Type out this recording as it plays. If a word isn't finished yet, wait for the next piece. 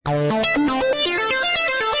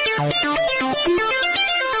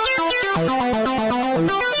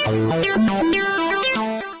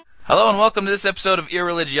Hello and welcome to this episode of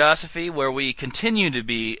Irreligiosophy, where we continue to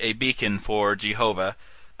be a beacon for Jehovah,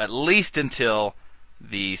 at least until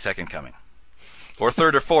the second coming. Or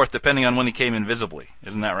third or fourth, depending on when he came invisibly.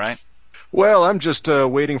 Isn't that right? Well, I'm just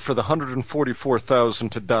waiting for the 144,000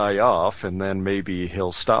 to die off, and then maybe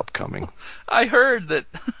he'll stop coming. I heard that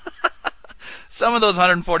some of those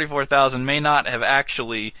 144,000 may not have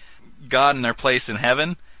actually gotten their place in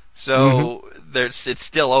heaven, so it's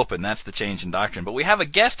still open. That's the change in doctrine. But we have a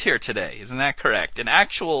guest here today, isn't that correct? An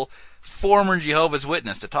actual former Jehovah's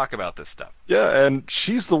Witness to talk about this stuff. Yeah, and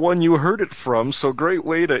she's the one you heard it from, so great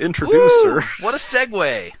way to introduce her. What a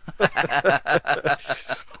segue.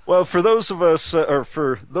 Well, for those of us, or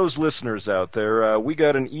for those listeners out there, we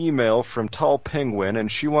got an email from Tall Penguin,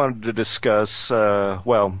 and she wanted to discuss,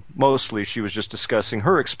 mostly she was just discussing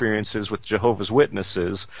her experiences with Jehovah's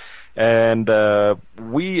Witnesses. And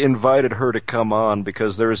we invited her to come on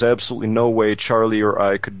because there is absolutely no way Charlie or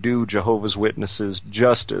I could do Jehovah's Witnesses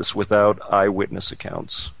justice without eyewitness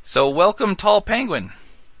accounts. So welcome, Tall Penguin.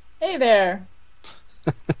 Hey there.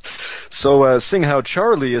 So seeing how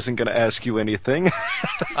Charlie isn't going to ask you anything...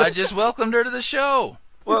 I just welcomed her to the show.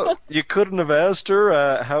 Well, you couldn't have asked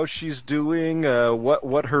her how she's doing,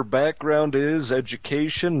 what her background is,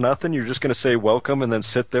 education, nothing? You're just going to say welcome and then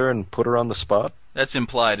sit there and put her on the spot? That's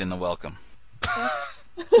implied in the welcome.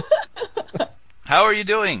 How are you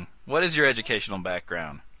doing? What is your educational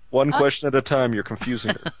background? One question at a time, you're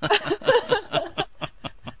confusing her.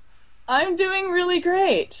 I'm doing really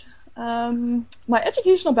great. My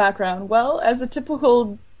educational background, well, as a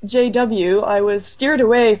typical JW, I was steered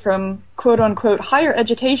away from quote-unquote higher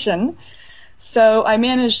education, so I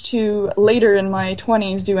managed to, later in my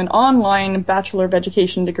 20s, do an online Bachelor of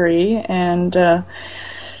Education degree, and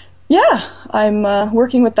I'm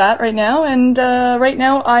working with that right now, and right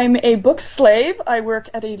now I'm a book slave. I work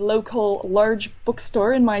at a local large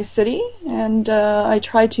bookstore in my city, and I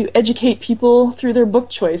try to educate people through their book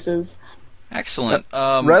choices. Excellent.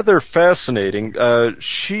 Rather fascinating.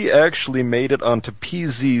 She actually made it onto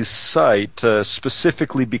PZ's site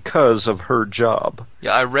specifically because of her job.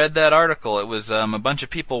 Yeah, I read that article. It was a bunch of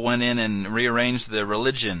people went in and rearranged the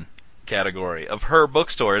religion category of her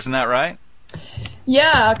bookstore. Isn't that right?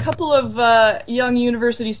 Yeah, a couple of young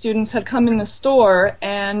university students had come in the store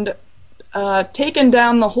and taken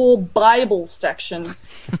down the whole Bible section.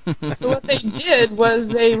 So what they did was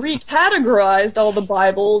they recategorized all the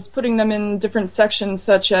Bibles, putting them in different sections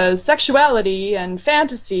such as sexuality and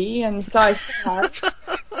fantasy and sci-fi.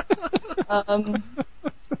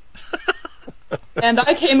 And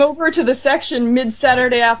I came over to the section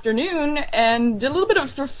mid-Saturday afternoon and did a little bit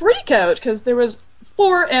of a freak out because there was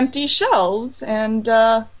 4 empty shelves, and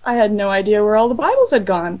I had no idea where all the Bibles had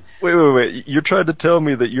gone. Wait. You're trying to tell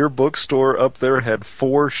me that your bookstore up there had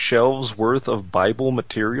 4 shelves worth of Bible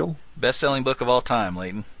material? Best-selling book of all time,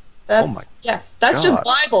 Leighton. Yes, that's just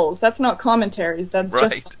Bibles. That's not commentaries. That's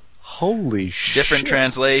right. Just... Holy shit. Different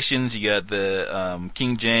translations. You got the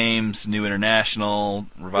King James, New International,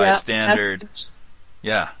 Revised Standard.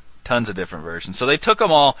 Yeah, tons of different versions. So they took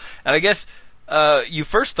them all, and I guess... you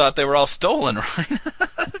first thought they were all stolen, right?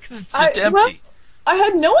 It's just empty. Well, I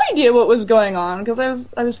had no idea what was going on because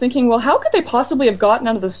I was thinking, well, how could they possibly have gotten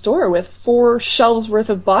out of the store with 4 shelves worth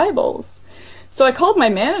of Bibles? So I called my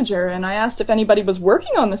manager and I asked if anybody was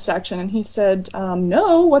working on the section, and he said,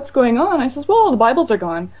 no, what's going on? I says, well, all the Bibles are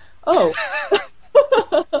gone. Oh.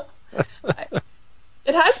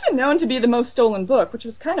 It has been known to be the most stolen book, which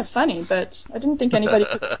was kind of funny, but I didn't think anybody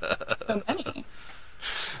could so many.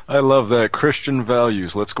 I love that. Christian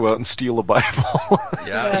values. Let's go out and steal a Bible.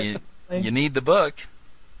 Yeah, you need the book.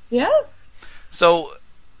 Yeah. So,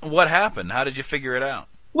 what happened? How did you figure it out?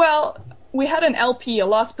 Well, we had an LP, a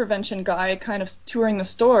loss prevention guy, kind of touring the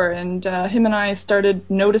store, and him and I started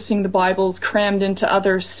noticing the Bibles crammed into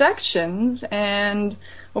other sections, and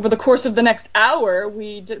over the course of the next hour,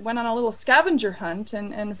 we went on a little scavenger hunt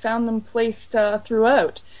and found them placed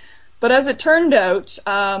throughout. But as it turned out,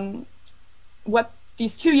 what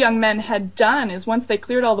these 2 young men had done is once they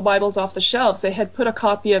cleared all the Bibles off the shelves, they had put a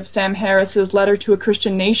copy of Sam Harris's Letter to a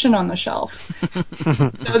Christian Nation on the shelf.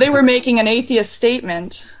 So they were making an atheist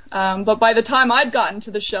statement, but by the time I'd gotten to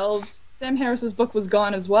the shelves, Sam Harris's book was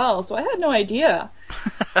gone as well, so I had no idea.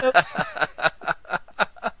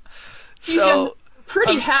 So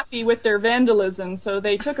pretty happy with their vandalism, so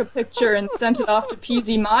they took a picture and sent it off to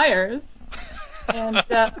PZ Myers, and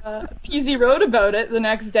PZ wrote about it the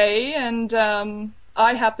next day, and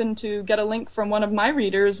I happened to get a link from one of my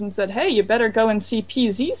readers and said, hey, you better go and see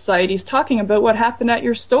PZ's site. He's talking about what happened at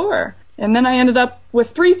your store. And then I ended up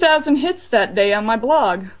with 3,000 hits that day on my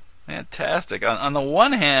blog. Fantastic. On the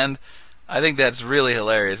one hand, I think that's really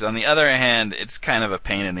hilarious. On the other hand, it's kind of a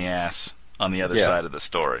pain in the ass on the other side of the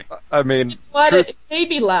story. I mean, But it made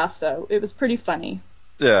me laugh, though. It was pretty funny.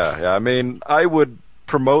 yeah. I mean, I would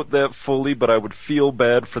promote that fully, but I would feel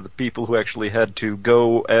bad for the people who actually had to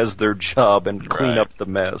go as their job and clean up the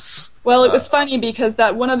mess. Well, it was funny because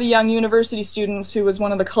that one of the young university students who was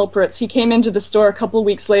one of the culprits, he came into the store a couple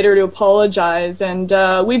weeks later to apologize, and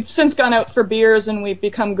we've since gone out for beers and we've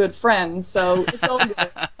become good friends, so it's all good.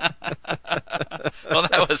 Well,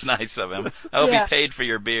 that was nice of him. I hope he paid for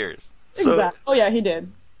your beers. Exactly. Oh, yeah, he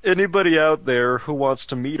did. Anybody out there who wants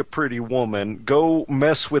to meet a pretty woman, go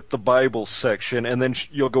mess with the Bible section, and then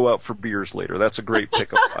you'll go out for beers later. That's a great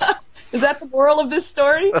pickup line. Is that the moral of this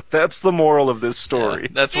story? That's the moral of this story. Yeah,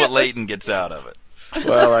 that's what Leighton gets out of it.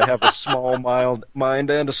 Well, I have a small mind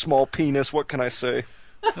and a small penis. What can I say?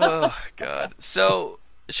 Oh, God. So,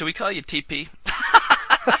 should we call you TP?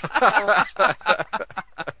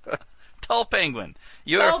 Tall Penguin.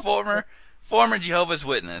 You're a former Jehovah's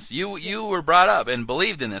Witness. You were brought up and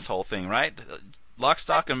believed in this whole thing, right? Lock,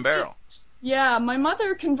 stock, and barrel. Yeah, my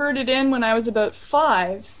mother converted in when I was about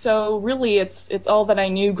 5, so really it's all that I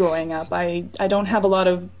knew growing up. I don't have a lot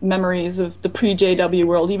of memories of the pre-JW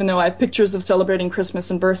world, even though I have pictures of celebrating Christmas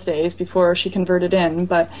and birthdays before she converted in.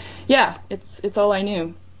 But yeah, it's all I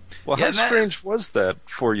knew. Well, how strange was that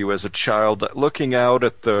for you as a child, looking out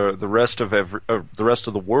at the rest of the rest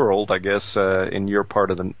of the world, I guess, in your part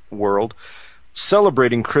of the world,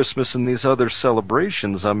 celebrating Christmas and these other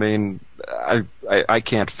celebrations? I mean, I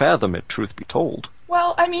can't fathom it, truth be told.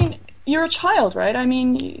 Well, I mean, you're a child, right? I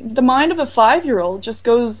mean, the mind of a 5-year-old just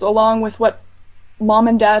goes along with what mom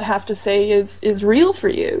and dad have to say is real for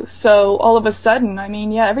you. So all of a sudden, I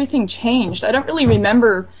mean, yeah, everything changed. I don't really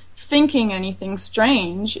remember thinking anything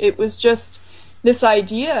strange. It was just this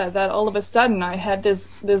idea that all of a sudden I had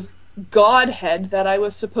this godhead that I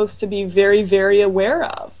was supposed to be very, very aware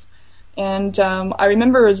of. And I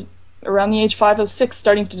remember around the age 5 or 6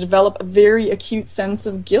 starting to develop a very acute sense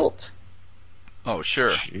of guilt. Oh,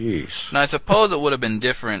 sure. Jeez. Now, I suppose it would have been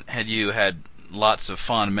different had you had lots of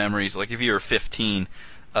fond memories, like if you were 15,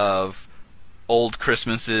 of old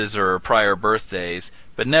Christmases or prior birthdays,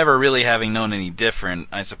 but never really having known any different.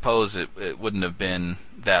 I suppose it wouldn't have been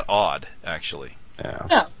that odd, actually.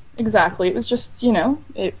 Yeah, exactly. It was just,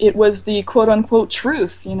 it was the quote-unquote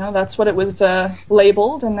truth. That's what it was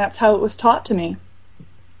labeled, and that's how it was taught to me.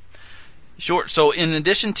 Sure. So in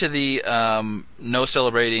addition to the no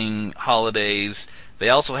celebrating holidays, they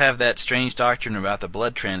also have that strange doctrine about the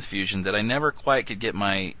blood transfusion that I never quite could get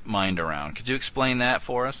my mind around. Could you explain that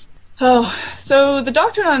for us? Oh, so the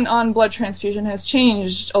doctrine on blood transfusion has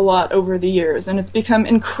changed a lot over the years, and it's become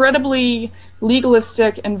incredibly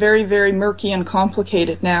legalistic and very, very murky and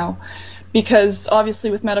complicated now, because obviously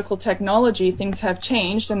with medical technology things have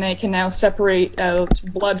changed and they can now separate out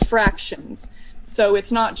blood fractions. So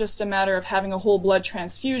it's not just a matter of having a whole blood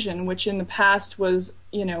transfusion, which in the past was,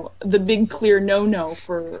 the big clear no-no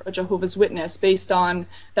for a Jehovah's Witness based on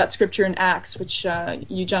that scripture in Acts, which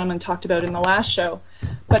you gentlemen talked about in the last show.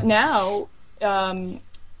 But now,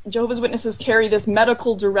 Jehovah's Witnesses carry this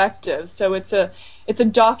medical directive. So it's a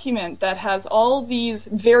document that has all these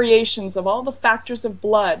variations of all the factors of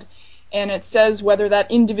blood, and it says whether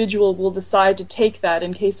that individual will decide to take that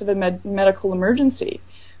in case of a medical emergency.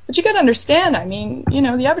 But you got to understand, I mean,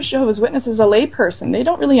 the average Jehovah's Witness is a layperson. They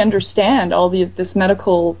don't really understand all this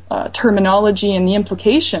medical terminology and the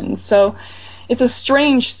implications. So it's a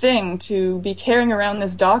strange thing to be carrying around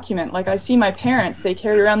this document. Like I see my parents, they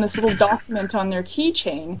carry around this little document on their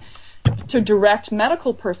keychain to direct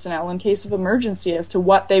medical personnel in case of emergency as to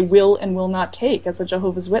what they will and will not take as a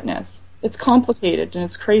Jehovah's Witness. It's complicated and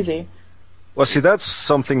it's crazy. Well, see, that's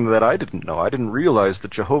something that I didn't know. I didn't realize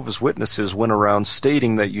that Jehovah's Witnesses went around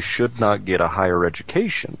stating that you should not get a higher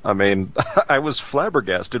education. I mean, I was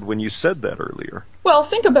flabbergasted when you said that earlier. Well,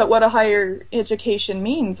 think about what a higher education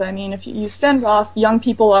means. I mean, if you send young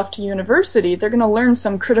people off to university, they're going to learn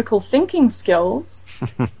some critical thinking skills,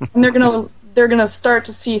 and they're going to start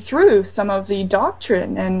to see through some of the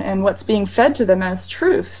doctrine and what's being fed to them as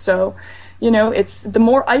truth. So, it's the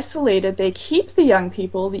more isolated they keep the young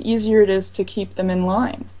people, the easier it is to keep them in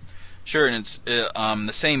line. Sure, and it's the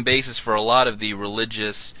same basis for a lot of the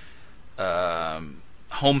religious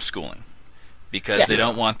homeschooling, because they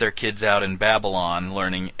don't want their kids out in Babylon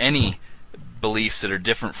learning any beliefs that are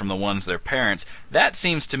different from the ones their parents. That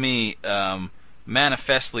seems to me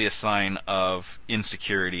manifestly a sign of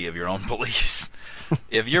insecurity of your own beliefs.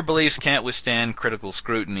 If your beliefs can't withstand critical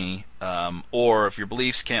scrutiny, or if your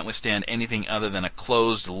beliefs can't withstand anything other than a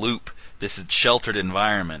closed loop, this sheltered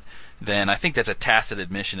environment, then I think that's a tacit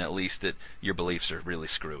admission, at least, that your beliefs are really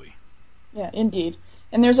screwy. Yeah, indeed.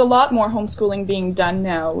 And there's a lot more homeschooling being done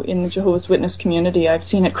now in the Jehovah's Witness community. I've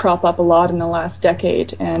seen it crop up a lot in the last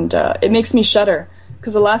decade, and it makes me shudder,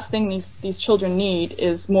 because the last thing these children need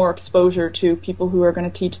is more exposure to people who are going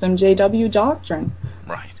to teach them JW doctrine.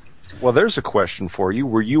 Right. Well, there's a question for you.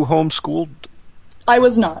 Were you homeschooled? I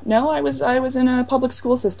was not. No, I was in a public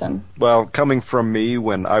school system. Well, coming from me,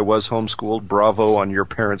 when I was homeschooled, bravo on your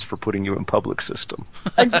parents for putting you in public system.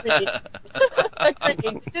 Agreed.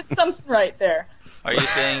 Agreed. Did something right there. Are you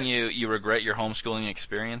saying you regret your homeschooling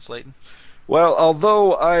experience, Leighton? Well,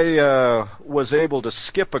 although I was able to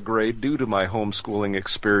skip a grade due to my homeschooling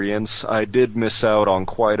experience, I did miss out on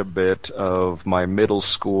quite a bit of my middle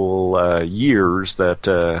school years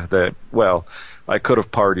that well, I could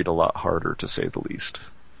have partied a lot harder, to say the least.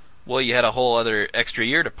 Well, you had a whole other extra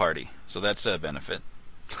year to party, so that's a benefit.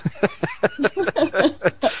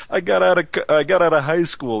 I got out of high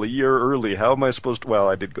school a year early. How am I supposed to? Well,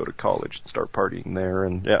 I did go to college and start partying there,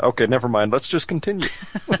 and yeah, okay, never mind. Let's just continue.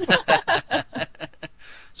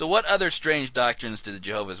 So, what other strange doctrines do the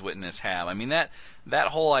Jehovah's Witness have? I mean, that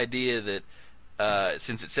whole idea that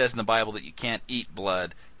since it says in the Bible that you can't eat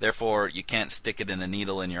blood, therefore you can't stick it in a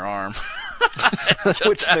needle in your arm,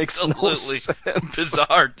 which makes no sense.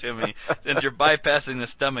 Bizarre to me, since you're bypassing the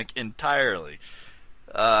stomach entirely.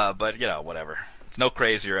 But, whatever. It's no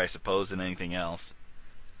crazier, I suppose, than anything else.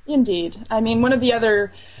 Indeed. I mean, one of the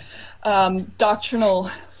other doctrinal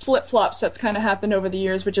flip-flops that's kind of happened over the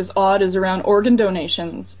years, which is odd, is around organ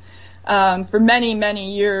donations. For many,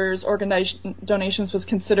 many years, organ donations was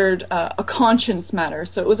considered a conscience matter,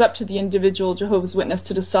 so it was up to the individual Jehovah's Witness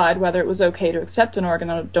to decide whether it was okay to accept an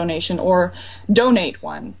organ donation or donate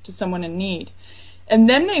one to someone in need. And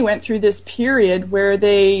then they went through this period where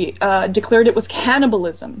they declared it was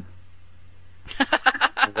cannibalism.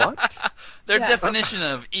 What? Their definition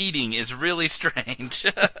of eating is really strange.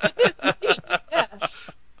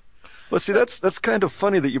 Well, see, that's kind of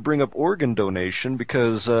funny that you bring up organ donation,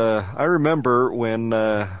 because I remember when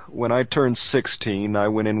I turned 16, I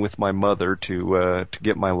went in with my mother to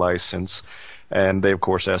get my license, and they of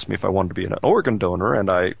course asked me if I wanted to be an organ donor, and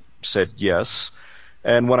I said yes.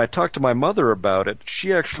 And when I talked to my mother about it,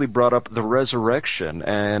 she actually brought up the resurrection,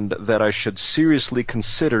 and that I should seriously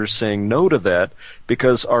consider saying no to that,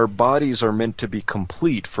 because our bodies are meant to be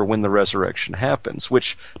complete for when the resurrection happens,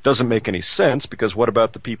 which doesn't make any sense, because what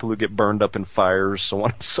about the people who get burned up in fires, so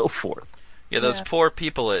on and so forth? Yeah, those poor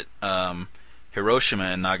people at Hiroshima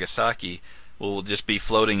and Nagasaki will just be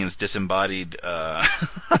floating as disembodied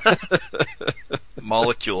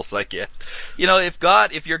molecules, I guess.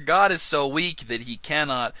 If your God is so weak that he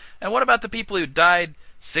cannot... And what about the people who died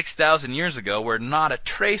 6,000 years ago where not a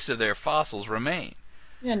trace of their fossils remain?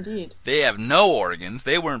 Yeah, indeed. They have no organs.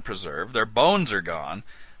 They weren't preserved. Their bones are gone.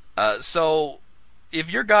 So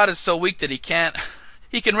if your God is so weak that he can't...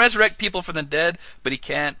 he can resurrect people from the dead, but he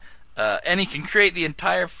can't... and he can create the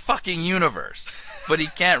entire fucking universe, but he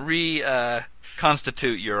can't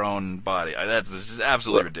constitute your own body. That's just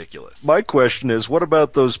absolutely ridiculous. My question is, what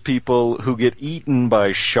about those people who get eaten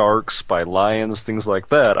by sharks, by lions, things like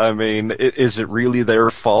that? I mean, is it really their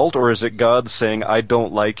fault, or is it God saying, I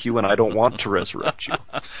don't like you and I don't want to resurrect you?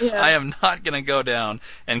 Yeah. I am not going to go down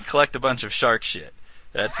and collect a bunch of shark shit.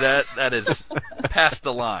 That is past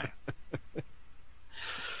the line.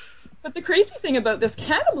 But the crazy thing about this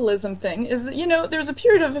cannibalism thing is that, there's a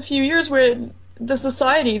period of a few years where the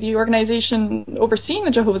society, the organization overseeing the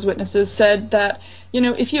Jehovah's Witnesses, said that,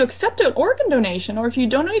 if you accept an organ donation or if you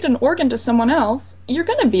donate an organ to someone else, you're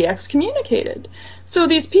going to be excommunicated. So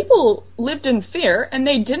these people lived in fear, and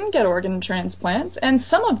they didn't get organ transplants, and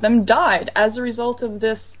some of them died as a result of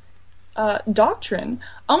this doctrine,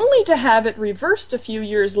 only to have it reversed a few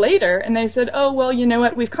years later, and they said, oh, well, you know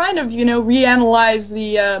what, we've kind of, reanalyzed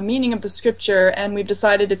the meaning of the scripture, and we've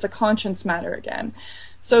decided it's a conscience matter again.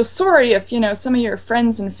 So sorry if, some of your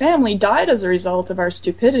friends and family died as a result of our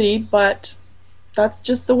stupidity, but that's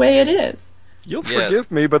just the way it is. You'll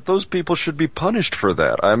forgive me, but those people should be punished for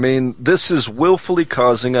that. I mean, this is willfully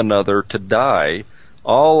causing another to die,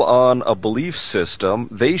 all on a belief system.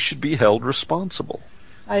 They should be held responsible.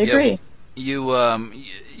 I agree. You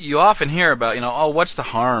often hear about, what's the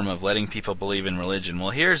harm of letting people believe in religion?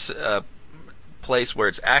 Well, here's a place where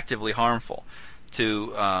it's actively harmful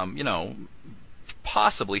to,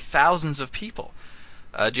 possibly thousands of people.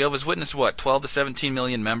 Jehovah's Witness, 12 to 17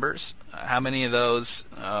 million members? How many of those,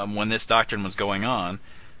 when this doctrine was going on,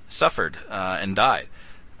 suffered and died?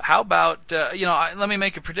 How about, let me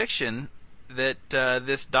make a prediction that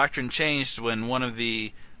this doctrine changed when one of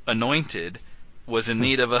the anointed was in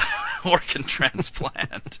need of an organ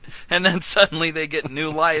transplant, and then suddenly they get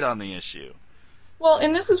new light on the issue. Well,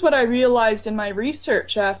 and this is what I realized in my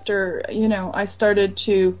research after, I started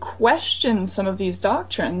to question some of these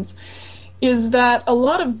doctrines, is that a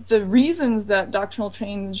lot of the reasons that doctrinal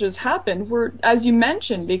changes happened were, as you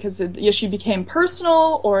mentioned, because the issue became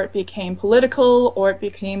personal, or it became political, or it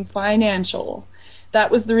became financial.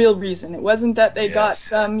 That was the real reason. It wasn't that they got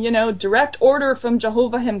some, direct order from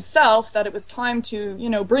Jehovah himself that it was time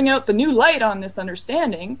to, bring out the new light on this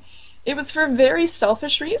understanding. It was for very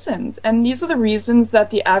selfish reasons, and these are the reasons that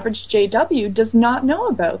the average JW does not know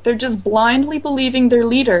about. They're just blindly believing their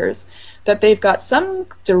leaders, that they've got some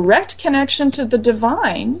direct connection to the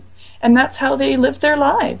divine, and that's how they live their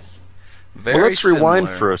lives. Well, let's rewind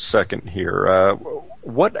for a second here.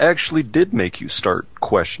 What actually did make you start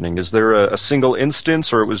questioning? Is there a single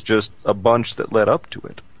instance, or it was just a bunch that led up to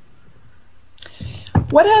it?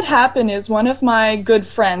 What had happened is one of my good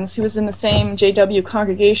friends, who was in the same JW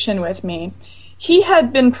congregation with me, he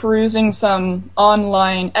had been perusing some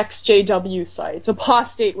online ex-JW sites,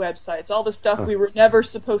 apostate websites, all the stuff we were never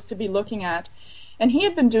supposed to be looking at. And he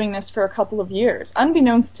had been doing this for a couple of years,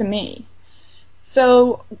 unbeknownst to me.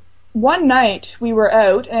 So one night we were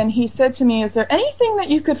out, and he said to me, is there anything that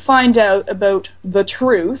you could find out about the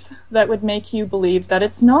truth that would make you believe that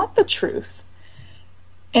it's not the truth?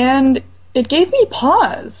 And it gave me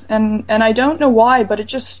pause, and I don't know why, but it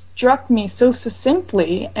just struck me so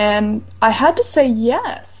succinctly, and I had to say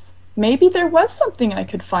yes. Maybe there was something I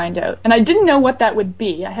could find out, and I didn't know what that would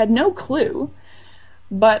be. I had no clue,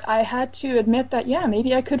 but I had to admit that,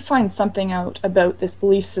 maybe I could find something out about this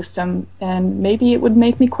belief system, and maybe it would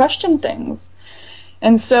make me question things.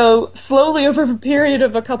 And so, slowly over a period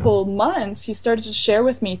of a couple months, he started to share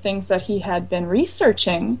with me things that he had been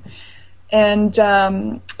researching. And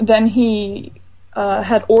then he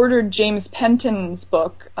had ordered James Penton's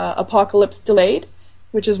book, Apocalypse Delayed,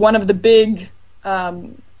 which is one of the big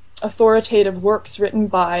authoritative works written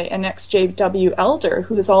by an ex-JW elder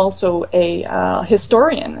who is also a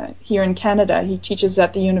historian here in Canada. He teaches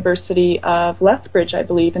at the University of Lethbridge, I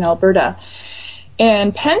believe, in Alberta.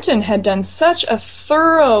 And Penton had done such a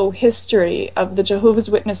thorough history of the Jehovah's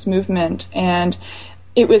Witness movement, and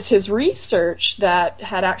it was his research that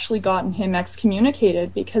had actually gotten him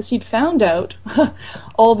excommunicated, because he'd found out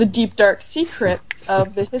all the deep, dark secrets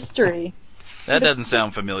of the history. That doesn't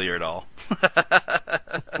sound familiar at all.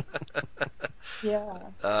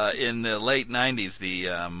 Yeah. In the late 90s,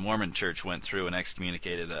 the Mormon Church went through and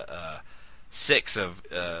excommunicated 6 of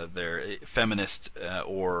their feminist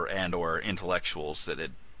or intellectuals that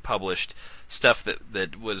had published stuff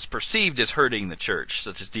that was perceived as hurting the church,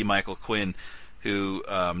 such as D. Michael Quinn, who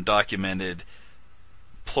documented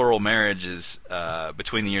plural marriages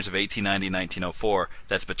between the years of 1890 and 1904.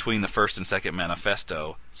 That's between the First and Second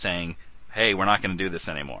Manifesto, saying, hey, we're not going to do this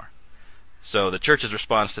anymore. So the church's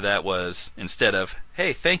response to that was, instead of,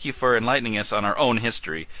 hey, thank you for enlightening us on our own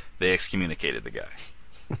history, they excommunicated the guy.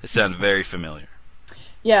 It sounds very familiar.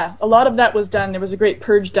 Yeah, a lot of that was done. There was a great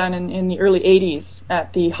purge done in the early 80s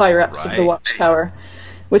at the higher-ups of the Watchtower,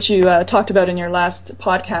 which you talked about in your last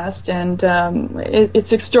podcast, and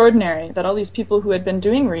it's extraordinary that all these people who had been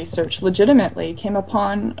doing research legitimately came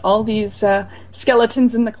upon all these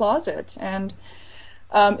skeletons in the closet. And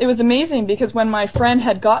it was amazing, because when my friend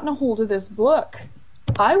had gotten a hold of this book,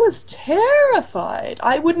 I was terrified.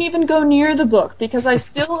 I wouldn't even go near the book, because I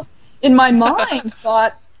still, in my mind,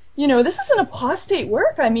 thought, this is an apostate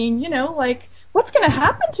work. I mean, what's going to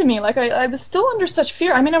happen to me? I was still under such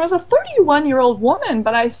fear. I mean, I was a 31-year-old woman,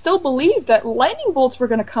 but I still believed that lightning bolts were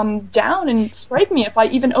going to come down and strike me if I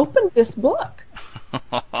even opened this book.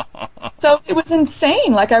 So it was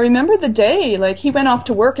insane. I remember the day, he went off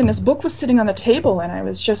to work and this book was sitting on the table, and I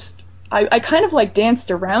was just, I kind of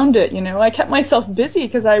danced around it, I kept myself busy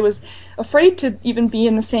because I was afraid to even be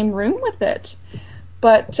in the same room with it.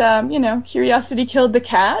 But, curiosity killed the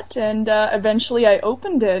cat, and eventually I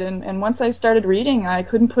opened it, and once I started reading, I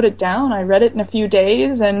couldn't put it down. I read it in a few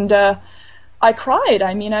days, and I cried.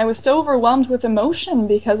 I mean, I was so overwhelmed with emotion,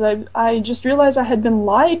 because I just realized I had been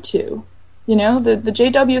lied to. The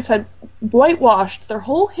JWs had whitewashed their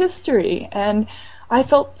whole history, and I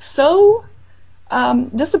felt so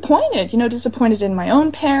disappointed, disappointed in my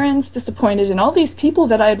own parents, disappointed in all these people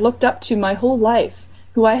that I had looked up to my whole life,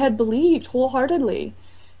 who I had believed wholeheartedly.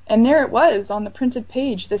 And there it was on the printed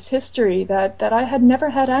page, this history that I had never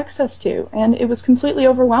had access to, and it was completely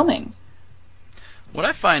overwhelming. What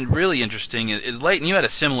I find really interesting is Leighton, you had a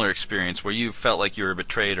similar experience where you felt like you were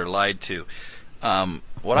betrayed or lied to.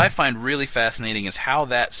 What I find really fascinating is how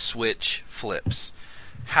that switch flips.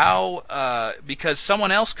 How, because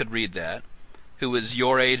someone else could read that, who was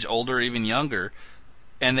your age, older, even younger,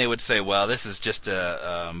 and they would say, well, this is just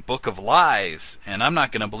a book of lies, and I'm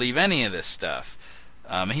not going to believe any of this stuff.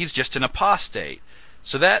 He's just an apostate.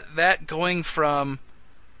 So that going from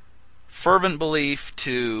fervent belief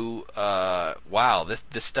to, wow,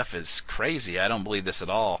 this stuff is crazy, I don't believe this at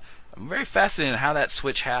all. I'm very fascinated how that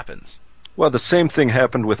switch happens. Well, the same thing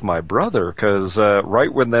happened with my brother, because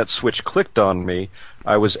right when that switch clicked on me,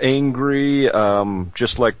 I was angry,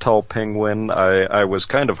 just like Tall Penguin. I was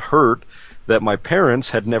kind of hurt that my parents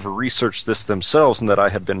had never researched this themselves and that I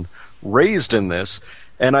had been raised in this.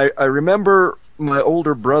 And I remember my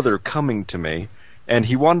older brother coming to me, and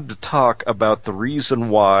he wanted to talk about the reason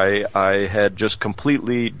why I had just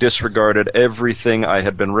completely disregarded everything I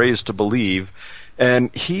had been raised to believe.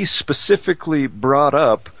 And he specifically brought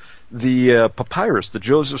up the papyrus, the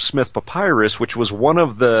Joseph Smith papyrus, which was one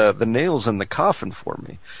of the nails in the coffin for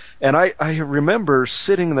me. And I remember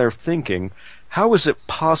sitting there thinking, how is it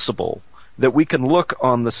possible that we can look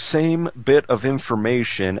on the same bit of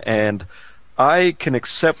information and I can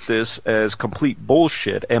accept this as complete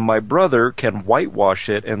bullshit, and my brother can whitewash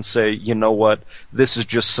it and say, you know what, this is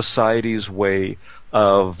just society's way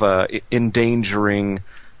of endangering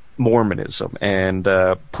Mormonism and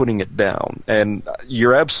putting it down. And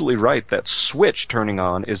you're absolutely right, that switch turning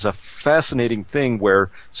on is a fascinating thing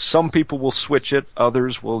where some people will switch it,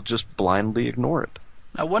 others will just blindly ignore it.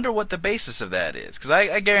 I wonder what the basis of that is, because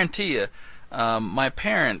I guarantee you, my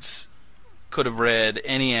parents could have read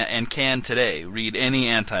any, and can today, read any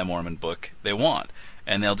anti-Mormon book they want,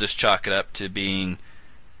 and they'll just chalk it up to being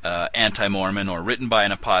anti-Mormon or written by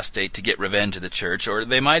an apostate to get revenge of the church, or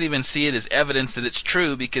they might even see it as evidence that it's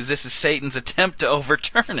true because this is Satan's attempt to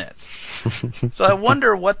overturn it. So I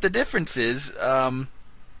wonder what the difference is,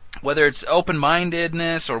 whether it's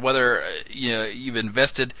open-mindedness or whether you've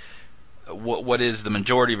invested what is the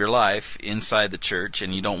majority of your life inside the church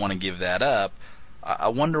and you don't want to give that up. I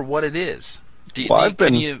wonder what it is.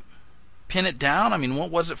 Can you pin it down? I mean,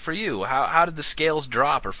 what was it for you? How did the scales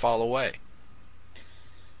drop or fall away?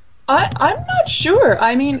 I'm not sure.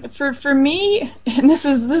 I mean, for me, and this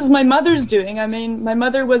is my mother's doing. I mean, my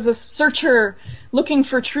mother was a searcher looking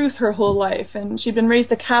for truth her whole life, and she'd been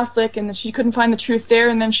raised a Catholic, and she couldn't find the truth there,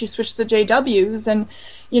 and then she switched to the JWs, and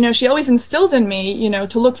she always instilled in me,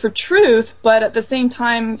 to look for truth, but at the same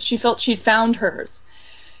time, she felt she'd found hers.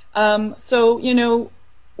 So,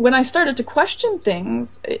 when I started to question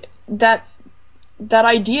things, that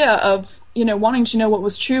idea of, wanting to know what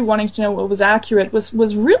was true, wanting to know what was accurate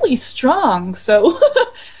was really strong. So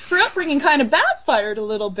her upbringing kind of backfired a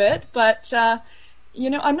little bit, but,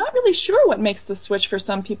 I'm not really sure what makes the switch for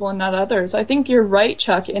some people and not others. I think you're right,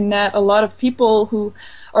 Chuck, in that a lot of people who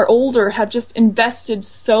are older have just invested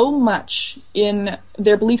so much in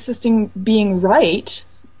their belief system being right,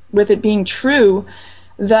 with it being true,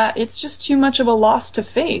 that it's just too much of a loss to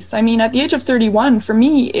face. I mean, at the age of 31, for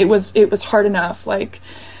me, it was hard enough. Like,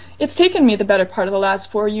 it's taken me the better part of the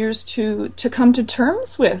last 4 years to come to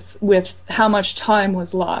terms with how much time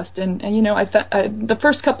was lost. And the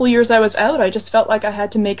first couple of years I was out, I just felt like I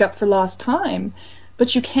had to make up for lost time.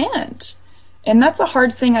 But you can't. And that's a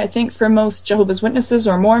hard thing, I think, for most Jehovah's Witnesses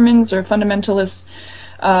or Mormons or fundamentalists,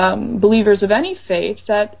 believers of any faith,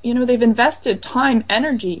 that, they've invested time,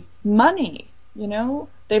 energy, money.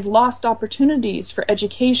 They've lost opportunities for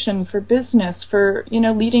education, for business, for,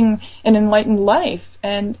 leading an enlightened life.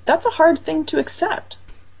 And that's a hard thing to accept.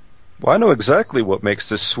 Well, I know exactly what makes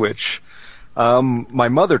this switch. My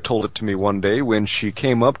mother told it to me one day when she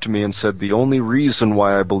came up to me and said the only reason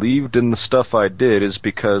why I believed in the stuff I did is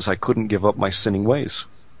because I couldn't give up my sinning ways.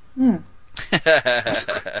 Yeah. Yes.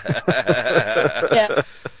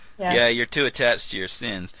 Yeah, you're too attached to your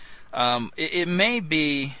sins. It may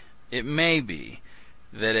be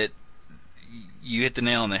that you hit the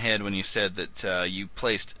nail on the head when you said that you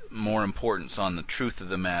placed more importance on the truth of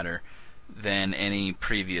the matter than any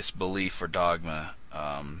previous belief or dogma.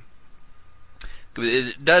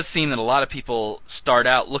 It does seem that a lot of people start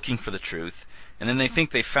out looking for the truth, and then they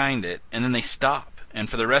think they find it, and then they stop. And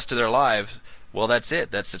for the rest of their lives, well, that's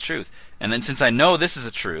it. That's the truth. And then since I know this is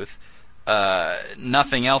a truth,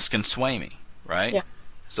 nothing else can sway me, right? Yeah.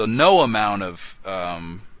 So no amount of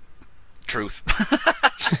truth,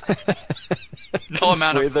 no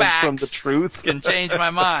amount of facts from the truth can change my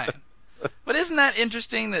mind. But isn't that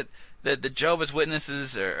interesting that the Jehovah's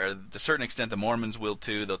Witnesses, or to a certain extent the Mormons will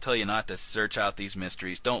too, they'll tell you not to search out these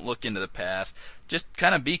mysteries, don't look into the past, just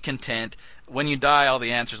kind of be content. When you die, all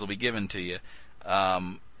the answers will be given to you.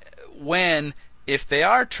 If they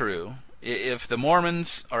are true, if the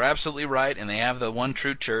Mormons are absolutely right and they have the one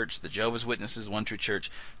true church, the Jehovah's Witnesses, one true church,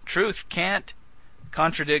 truth can't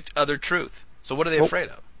contradict other truth. So what are they afraid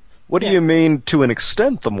of? What do you mean to an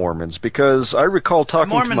extent, the Mormons? Because I recall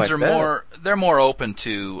talking Mormons to my dad. they're more open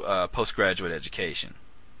to postgraduate education.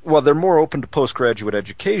 Well, they're more open to postgraduate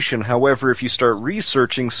education. However, if you start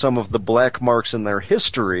researching some of the black marks in their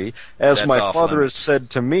history, as That's my off father limits. has said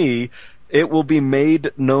to me, it will be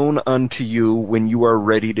made known unto you when you are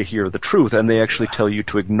ready to hear the truth. And they actually tell you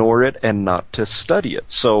to ignore it and not to study it.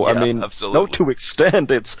 So, Yeah, I mean, absolutely. no, to extent,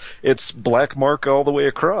 it's black mark all the way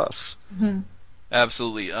across.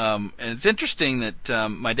 Absolutely. And it's interesting that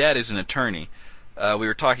my dad is an attorney. We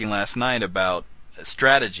were talking last night about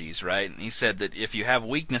strategies, right? And he said that if you have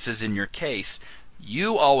weaknesses in your case,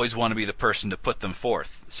 you always want to be the person to put them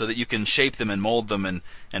forth so that you can shape them and mold them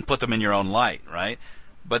and put them in your own light, right?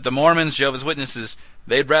 But the Mormons, Jehovah's Witnesses,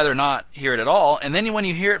 they'd rather not hear it at all. And then when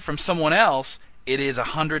you hear it from someone else, it is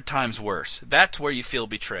 100 times worse. That's where you feel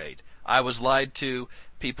betrayed. I was lied to.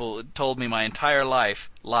 People told me my entire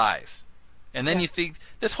life lies. And then you think,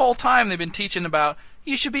 this whole time they've been teaching about,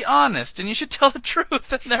 you should be honest and you should tell the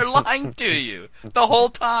truth, and they're lying to you the whole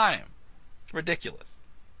time. It's ridiculous.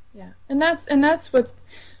 Yeah, and that's what's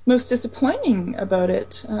most disappointing about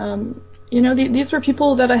it. These were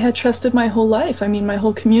people that I had trusted my whole life. I mean, my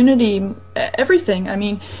whole community, everything. I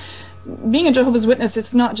mean, being a Jehovah's Witness,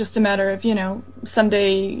 it's not just a matter of,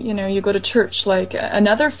 Sunday, you go to church like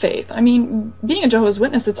another faith. I mean, being a Jehovah's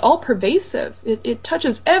Witness, it's all pervasive. It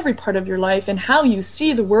touches every part of your life and how you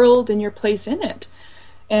see the world and your place in it.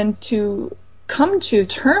 And to come to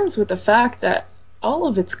terms with the fact that all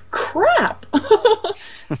of it's crap,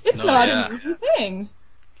 it's not an easy thing.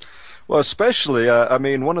 Well, especially,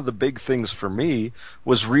 one of the big things for me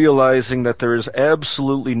was realizing that there is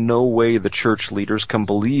absolutely no way the church leaders can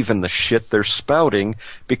believe in the shit they're spouting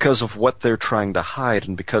because of what they're trying to hide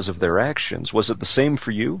and because of their actions. Was it the same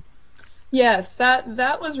for you? Yes,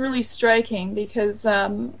 that was really striking because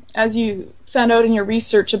as you found out in your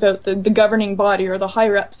research about the governing body or the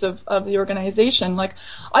higher-ups of the organization, like,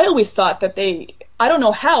 I always thought that I don't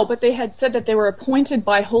know how, but they had said that they were appointed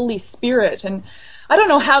by Holy Spirit, and I don't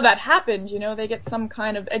know how that happened. They get some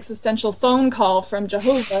kind of existential phone call from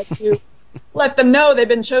Jehovah to let them know they've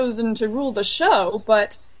been chosen to rule the show.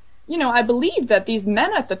 But, I believed that these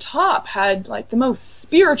men at the top had, like, the most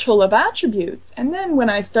spiritual of attributes. And then when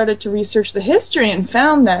I started to research the history and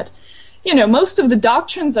found that, most of the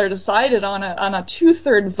doctrines are decided on a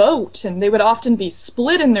 2/3 vote, and they would often be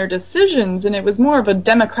split in their decisions, and it was more of a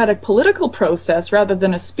democratic political process rather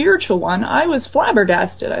than a spiritual one, I was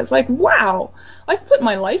flabbergasted. I was like, wow, I've put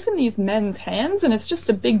my life in these men's hands, and it's just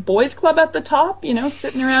a big boys club at the top,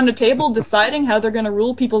 sitting around a table deciding how they're going to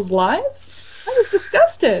rule people's lives. I was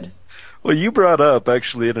disgusted. Well, you brought up,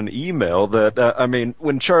 actually, in an email that,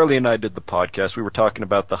 when Charlie and I did the podcast, we were talking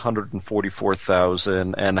about the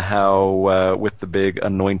 144,000 and how, with the big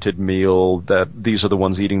anointed meal, that these are the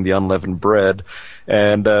ones eating the unleavened bread.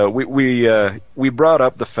 And we brought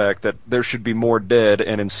up the fact that there should be more dead,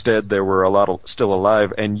 and instead there were a lot still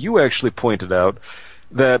alive. And you actually pointed out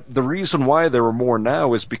that the reason why there were more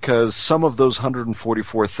now is because some of those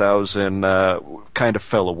 144,000 kind of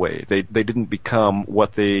fell away. They didn't become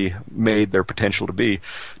what they made their potential to be.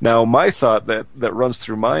 Now, my thought that runs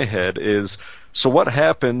through my head is, so what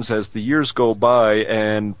happens as the years go by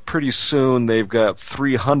and pretty soon they've got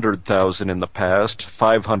 300,000 in the past,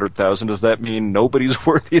 500,000? Does that mean nobody's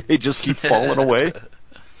worthy? They just keep falling away?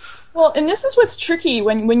 Well, and this is what's tricky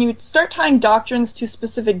when you start tying doctrines to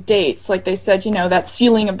specific dates. Like they said, that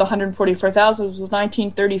ceiling of the 144,000 was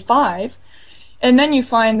 1935. And then you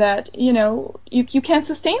find that, you can't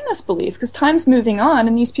sustain this belief because time's moving on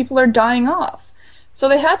and these people are dying off. So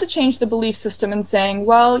they had to change the belief system and saying,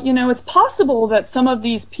 well, it's possible that some of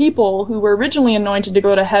these people who were originally anointed to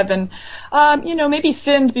go to heaven, maybe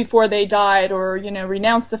sinned before they died or,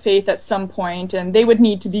 renounced the faith at some point, and they would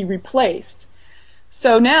need to be replaced.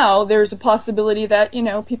 So now there's a possibility that,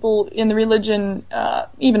 people in the religion,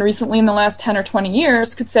 even recently in the last 10 or 20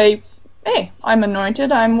 years, could say, hey, I'm anointed,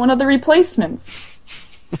 I'm one of the replacements.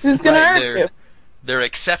 Who's going to argue? They're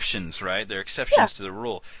exceptions, right? They're exceptions to the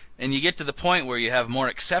rule. And you get to the point where you have more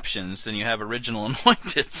exceptions than you have original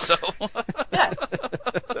anointed, so... Yes.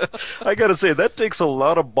 I gotta say, that takes a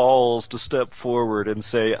lot of balls to step forward and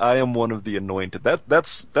say, I am one of the anointed.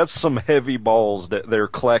 That's some heavy balls that they're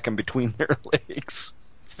clacking between their legs.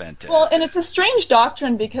 It's fantastic. Well, and it's a strange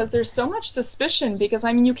doctrine because there's so much suspicion because,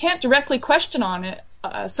 you can't directly question on it,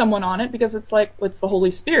 someone on it because it's like, it's the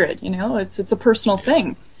Holy Spirit, it's a personal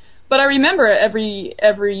thing. But I remember every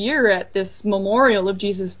year at this memorial of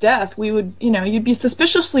Jesus' death, we would, you'd be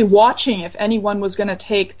suspiciously watching if anyone was going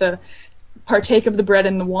to partake of the bread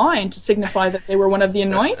and the wine to signify that they were one of the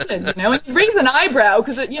anointed, And it brings an eyebrow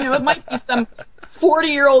because, it might be some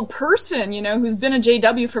 40-year-old person, who's been a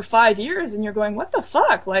JW for 5 years, and you're going, what the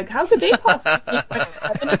fuck? Like, how could they possibly be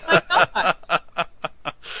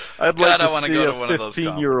I'd like to see a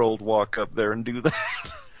 15-year-old walk up there and do that.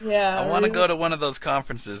 Yeah, I want to go to one of those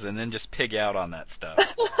conferences and then just pig out on that stuff.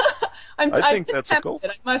 I think that's a goal. I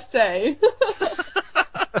must say.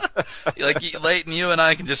 Like, Leighton, you and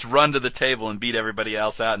I can just run to the table and beat everybody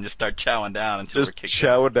else out and just start chowing down until we're kicked Just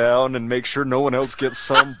chow down and make sure no one else gets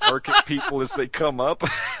some, bark at people as they come up.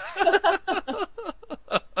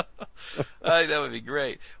 That would be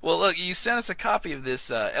great. Well, look, you sent us a copy of this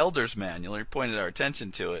Elder's Manual. You pointed our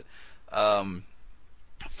attention to it.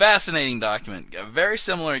 Fascinating document. Very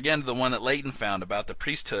similar, again, to the one that Leighton found about the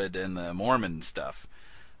priesthood and the Mormon stuff,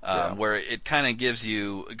 where it kind of gives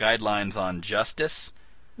you guidelines on justice.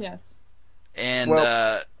 Yes. And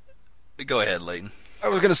go ahead, Leighton. I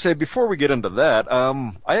was going to say, before we get into that,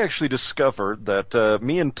 I actually discovered that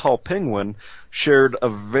me and Tall Penguin shared a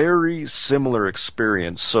very similar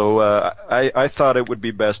experience, so I thought it would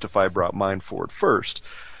be best if I brought mine forward first.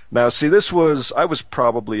 Now, see, I was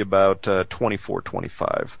probably about 24,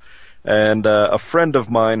 25, and a friend of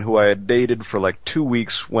mine who I had dated for like 2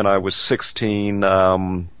 weeks when I was 16,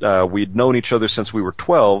 we'd known each other since we were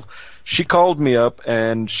 12, she called me up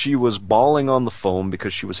and she was bawling on the phone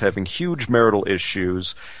because she was having huge marital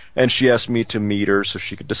issues, and she asked me to meet her so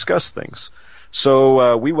she could discuss things.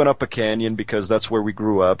 So we went up a canyon because that's where we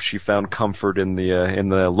grew up. She found comfort in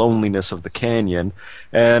the loneliness of the canyon,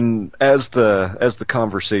 and as the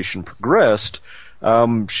conversation progressed,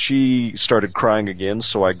 she started crying again.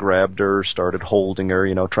 So I grabbed her, started holding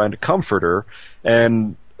her, trying to comfort her,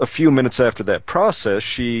 and a few minutes after that process,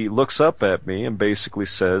 she looks up at me and basically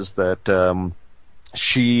says that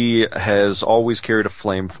she has always carried a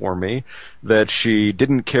flame for me, that she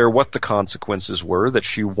didn't care what the consequences were, that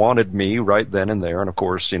she wanted me right then and there, and of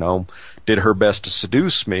course, did her best to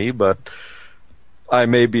seduce me, but I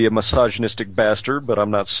may be a misogynistic bastard, but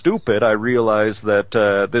I'm not stupid. I realized that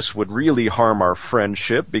this would really harm our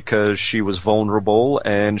friendship because she was vulnerable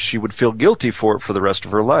and she would feel guilty for it for the rest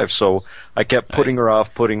of her life. So I kept putting her off.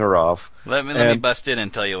 Let me bust in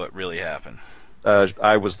and tell you what really happened.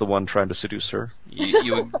 I was the one trying to seduce her.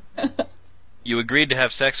 You agreed to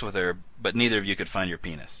have sex with her, but neither of you could find your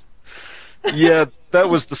penis. Yeah, that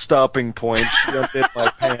was the stopping point. She undid my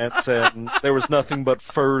pants, and there was nothing but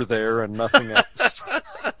fur there and nothing else.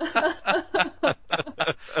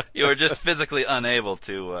 You were just physically unable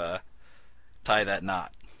to tie that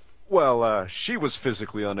knot. Well, she was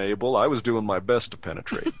physically unable. I was doing my best to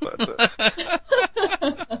penetrate, but...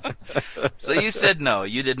 So you said no.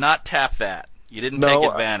 You did not tap that. You didn't take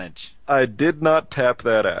advantage. I did not tap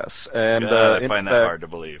that ass. And God, I find that hard to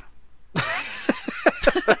believe.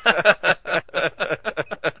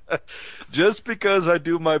 Just because I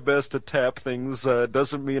do my best to tap things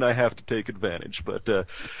doesn't mean I have to take advantage. But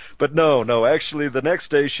no. Actually, the next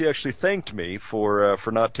day she actually thanked me for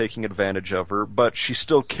not taking advantage of her. But she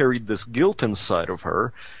still carried this guilt inside of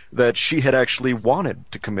her that she had actually wanted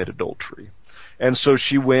to commit adultery, and so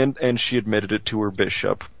she went and she admitted it to her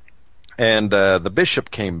bishop, and the bishop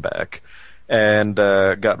came back and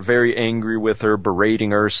got very angry with her,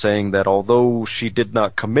 berating her, saying that although she did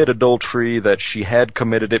not commit adultery, that she had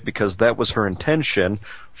committed it because that was her intention,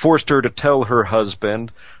 forced her to tell her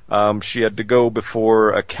husband. She had to go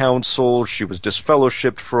before a council. She was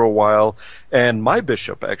disfellowshipped for a while, and my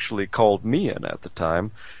bishop actually called me in at the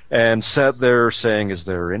time and sat there saying, "Is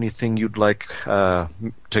there anything you'd like to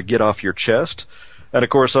get off your chest?" And of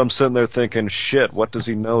course, I'm sitting there thinking, "Shit, what does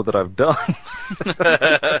he know that I've done?"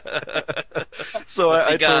 So What's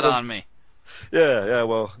he got told him, on me? Yeah.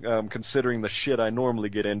 Well, considering the shit I normally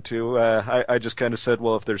get into, I just kind of said,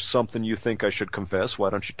 "Well, if there's something you think I should confess, why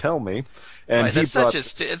don't you tell me?" And right,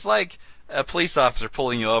 it's like a police officer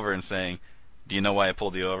pulling you over and saying, "Do you know why I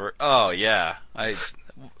pulled you over?" "Oh yeah,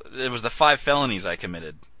 it was the 5 felonies I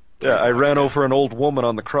committed." Yeah, I ran over an old woman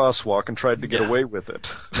on the crosswalk and tried to get away with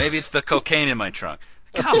it. Maybe it's the cocaine in my trunk.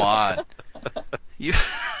 Come on. You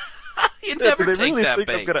never do they take really that think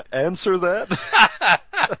bait. I'm going to answer that?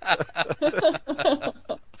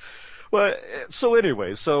 Well, so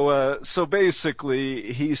anyway, so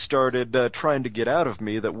basically he started trying to get out of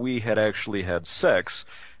me that we had actually had sex,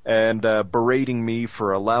 and berating me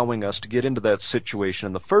for allowing us to get into that situation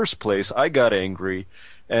in the first place. I got angry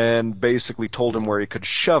and basically told him where he could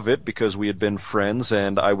shove it because we had been friends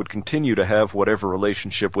and I would continue to have whatever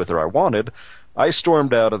relationship with her I wanted. I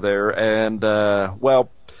stormed out of there, and well,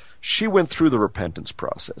 she went through the repentance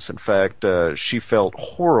process. In fact, she felt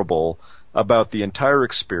horrible about the entire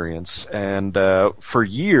experience, and for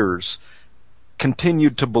years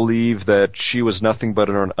continued to believe that she was nothing but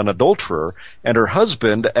an adulterer, and her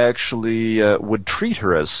husband actually would treat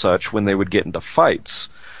her as such when they would get into fights.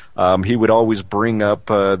 He would always bring up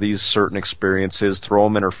these certain experiences, throw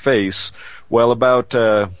them in her face. Well, about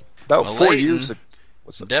 4 years ago.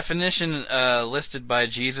 Definition listed by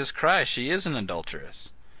Jesus Christ, she is an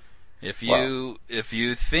adulteress. If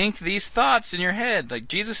you think these thoughts in your head, like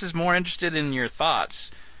Jesus is more interested in your thoughts,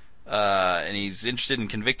 and he's interested in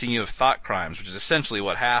convicting you of thought crimes, which is essentially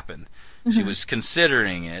what happened. Mm-hmm. She was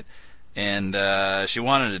considering it, and she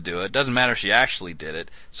wanted to do it. Doesn't matter if she actually did it.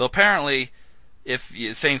 So apparently,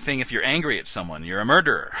 same thing if you're angry at someone, you're a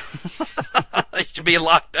murderer. You should be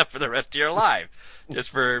locked up for the rest of your life just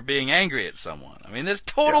for being angry at someone. I mean, this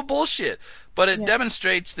total bullshit. But it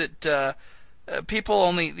demonstrates that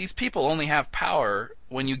these people only have power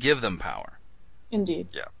when you give them power. Indeed.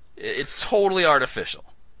 Yeah. It's totally artificial.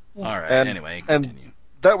 Yeah. All right. Anyway, continue. And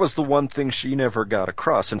that was the one thing she never got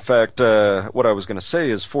across. In fact, what I was going to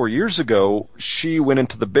say is 4 years ago, she went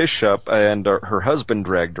into the bishop, and her husband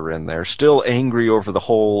dragged her in there, still angry over the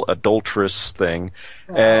whole adulteress thing.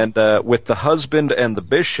 Wow. And with the husband and the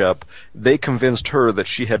bishop, they convinced her that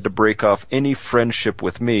she had to break off any friendship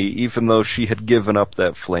with me, even though she had given up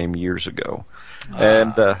that flame years ago.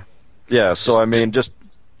 And just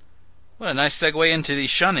what a nice segue into the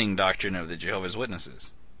shunning doctrine of the Jehovah's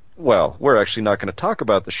Witnesses. Well, we're actually not going to talk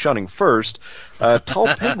about the shunning first. Tall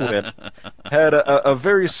Penguin had a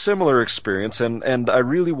very similar experience, and I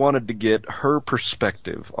really wanted to get her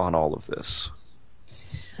perspective on all of this.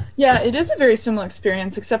 Yeah, it is a very similar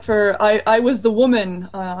experience, except for I was the woman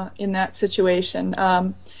in that situation.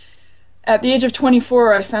 At the age of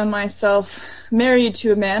 24, I found myself married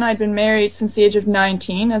to a man. I'd been married since the age of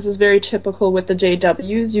 19, as is very typical with the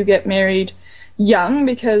JWs. You get married young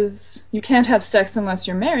because you can't have sex unless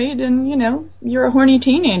you're married, and, you're a horny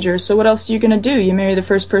teenager, so what else are you going to do? You marry the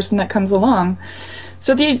first person that comes along.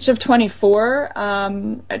 So at the age of 24,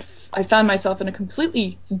 I found myself in a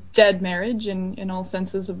completely dead marriage in all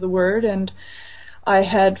senses of the word, and I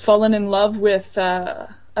had fallen in love with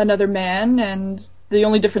another man, and the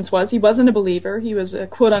only difference was he wasn't a believer. He was a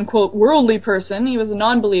quote-unquote worldly person. He was a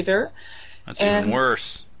non-believer. That's even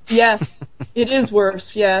worse. Yeah, it is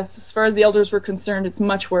worse, yes. As far as the elders were concerned, it's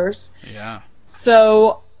much worse. Yeah.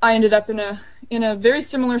 So I ended up in a very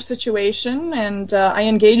similar situation, and I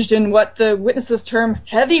engaged in what the witnesses term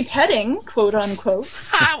heavy petting, quote-unquote.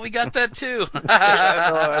 We got that too.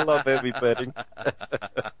 I love heavy petting.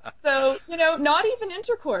 So, not even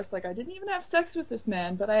intercourse. Like, I didn't even have sex with this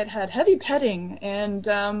man, but I had heavy petting, and,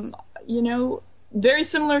 very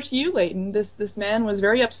similar to you, Leighton. This man was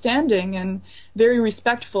very upstanding and very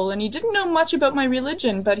respectful, and he didn't know much about my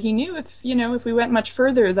religion, but he knew if we went much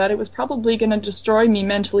further that it was probably going to destroy me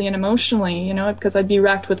mentally and emotionally, because I'd be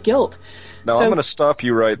racked with guilt. Now, I'm going to stop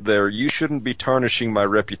you right there. You shouldn't be tarnishing my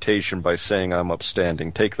reputation by saying I'm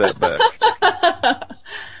upstanding. Take that back.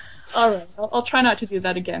 All right. I'll try not to do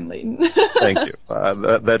that again, Leighton. Thank you.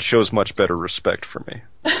 That shows much better respect for me.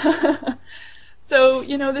 So,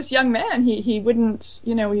 this young man, he wouldn't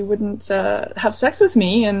have sex with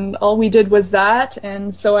me, and all we did was that,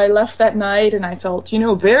 and so I left that night, and I felt,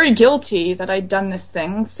 very guilty that I'd done this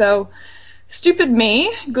thing. So, stupid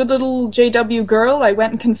me, good little JW girl, I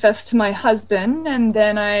went and confessed to my husband, and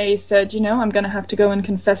then I said, I'm going to have to go and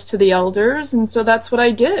confess to the elders, and so that's what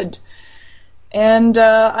I did. And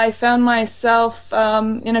I found myself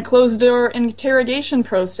in a closed-door interrogation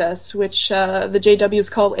process, which the JWs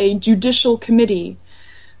call a judicial committee.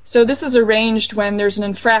 So this is arranged when there's an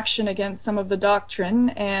infraction against some of the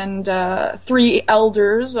doctrine, and 3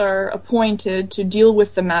 elders are appointed to deal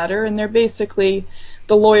with the matter, and they're basically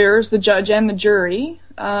the lawyers, the judge, and the jury.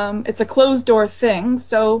 It's a closed-door thing,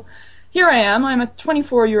 so here I am, I'm a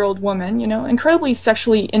 24-year-old woman, incredibly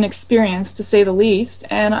sexually inexperienced, to say the least,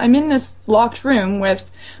 and I'm in this locked room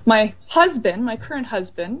with my husband, my current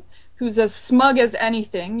husband, who's as smug as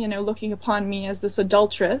anything, looking upon me as this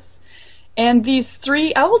adulteress, and these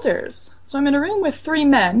 3 elders. So I'm in a room with 3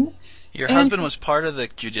 men. Your husband was part of the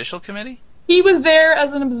judicial committee? He was there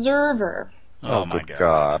as an observer. Oh my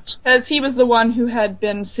God. Because he was the one who had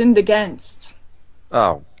been sinned against.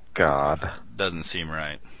 Oh, God. Doesn't seem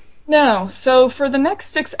right. No, so for the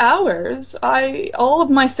next 6 hours, all of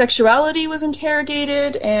my sexuality was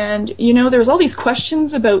interrogated, and, there was all these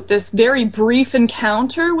questions about this very brief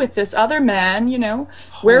encounter with this other man,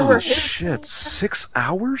 where were his... shit, 6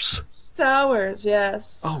 hours? 6 hours,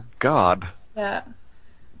 yes. Oh, God. Yeah.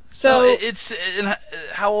 So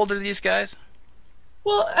how old are these guys?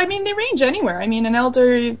 Well, I mean, they range anywhere. I mean, an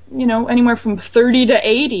elder, anywhere from 30 to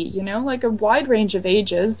 80, like a wide range of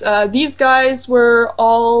ages. These guys were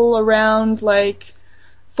all around like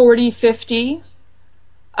 40, 50.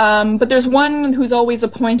 But there's one who's always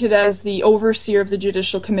appointed as the overseer of the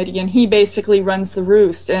Judicial Committee, and he basically runs the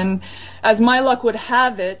roost. And as my luck would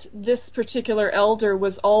have it, this particular elder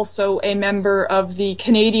was also a member of the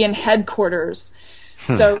Canadian headquarters.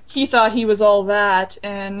 So he thought he was all that,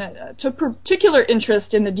 and took particular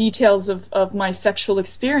interest in the details of my sexual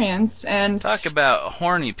experience. And talk about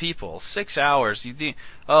horny people. 6 hours. You think,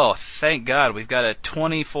 oh, thank God, we've got a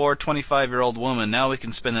 24, 25-year-old woman. Now we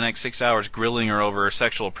can spend the next 6 hours grilling her over her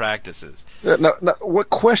sexual practices. Now, what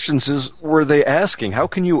questions were they asking? How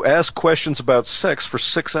can you ask questions about sex for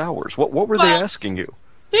 6 hours? What were they asking you?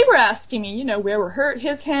 They were asking me, where were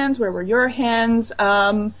his hands, where were your hands?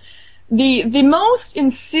 The most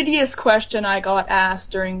insidious question I got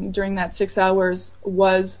asked during that 6 hours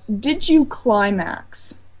was, "Did you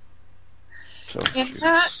climax?" And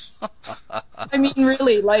that, I mean,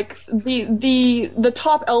 really, like the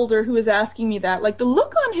top elder who was asking me that, like the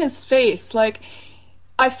look on his face, like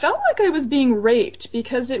I felt like I was being raped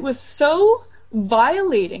because it was so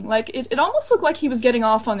violating. Like it almost looked like he was getting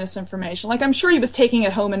off on this information. Like I'm sure he was taking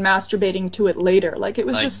it home and masturbating to it later. Like it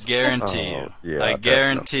was just. I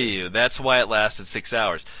guarantee you. That's why it lasted 6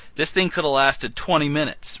 hours. This thing could have lasted 20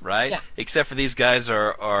 minutes, right? Yeah. Except for these guys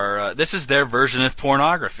are this is their version of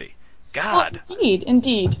pornography. God. Well,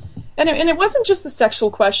 indeed. And it wasn't just the sexual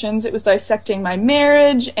questions, it was dissecting my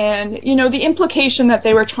marriage, and, the implication that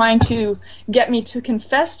they were trying to get me to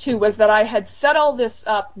confess to was that I had set all this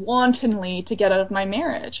up wantonly to get out of my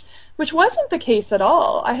marriage, which wasn't the case at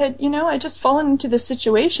all. I had, I just fallen into this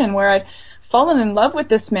situation where I'd fallen in love with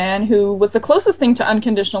this man who was the closest thing to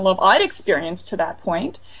unconditional love I'd experienced to that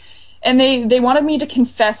point, and they wanted me to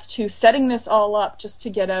confess to setting this all up just to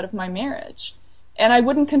get out of my marriage. And I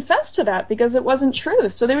wouldn't confess to that because it wasn't true.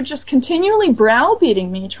 So they were just continually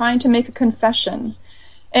browbeating me, trying to make a confession.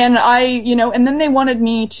 And and then they wanted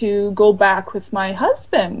me to go back with my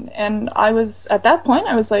husband. And at that point,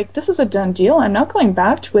 I was like, this is a done deal. I'm not going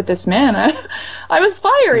back with this man. I was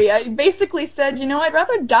fiery. I basically said, I'd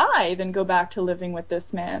rather die than go back to living with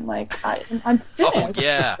this man. Like, I'm finished. Oh,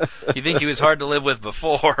 yeah. You think he was hard to live with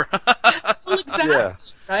before. Well, exactly. Yeah.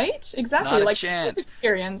 Right? Exactly. Not a like chance.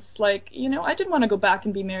 Experience. Like, I didn't want to go back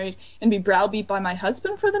and be married and be browbeat by my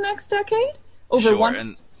husband for the next decade over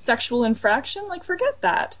one sexual infraction. Like, forget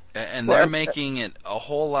that. And they're making it a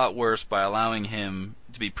whole lot worse by allowing him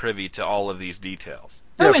to be privy to all of these details.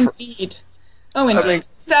 Oh, indeed.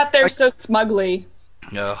 Sat there so smugly.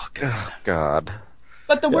 Oh, God. Oh, God.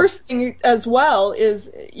 But the worst thing as well is,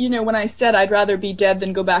 when I said I'd rather be dead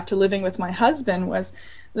than go back to living with my husband was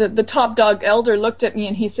the top dog elder looked at me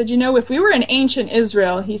and he said, if we were in ancient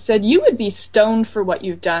Israel, he said, you would be stoned for what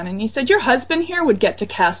you've done. And he said, your husband here would get to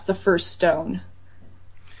cast the first stone.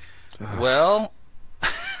 Well,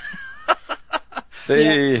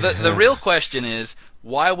 the real question is,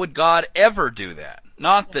 why would God ever do that?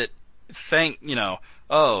 Not that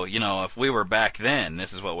if we were back then,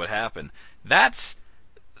 this is what would happen. That's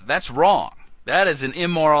wrong. That is an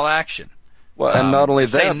immoral action. Well, and not only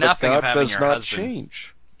that, but God does not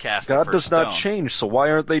change. God does not change, so why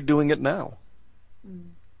aren't they doing it now?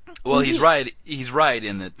 Well, he's right. He's right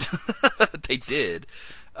in that they did.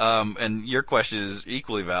 And your question is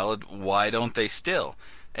equally valid. Why don't they still?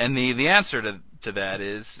 And the answer to that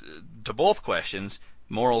is, to both questions,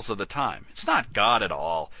 morals of the time. It's not God at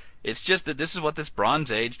all. It's just that this is what this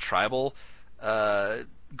Bronze Age tribal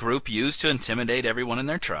group used to intimidate everyone in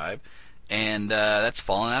their tribe. And that's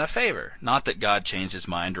fallen out of favor. Not that God changed his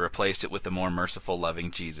mind or replaced it with a more merciful, loving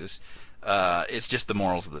Jesus. It's just the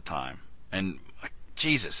morals of the time. And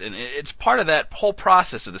Jesus, and it's part of that whole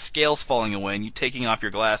process of the scales falling away and you taking off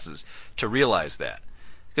your glasses to realize that.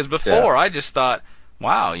 Because before, I just thought,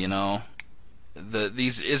 wow,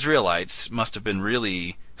 these Israelites must have been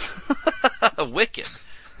really wicked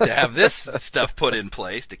to have this stuff put in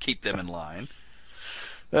place to keep them in line.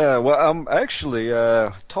 Actually,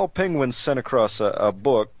 Tall Penguin sent across a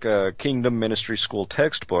book, Kingdom Ministry School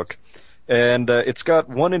textbook, and it's got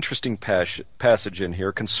one interesting passage in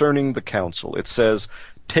here concerning the council. It says,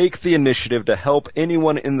 take the initiative to help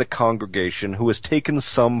anyone in the congregation who has taken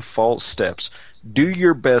some false steps. Do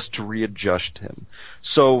your best to readjust him.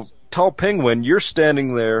 So, Tall Penguin, you're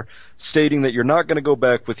standing there stating that you're not going to go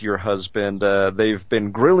back with your husband. They've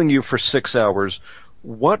been grilling you for 6 hours.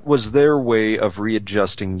 What was their way of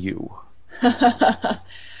readjusting you?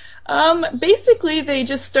 Basically, they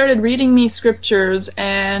just started reading me scriptures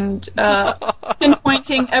and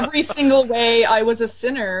pinpointing every single way I was a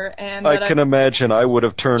sinner. And I can imagine I would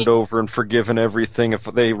have turned over and forgiven everything if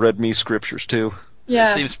they read me scriptures too.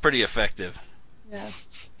 Yeah, It seems pretty effective. yes.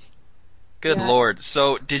 Good Yeah. Lord.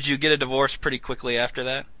 So, did you get a divorce pretty quickly after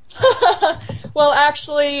that? Well,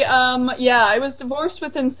 actually, yeah, I was divorced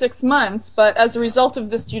within 6 months, but as a result of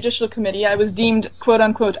this judicial committee, I was deemed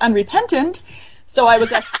quote-unquote unrepentant, so I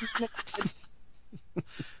was excommunicated.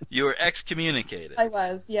 You were excommunicated. I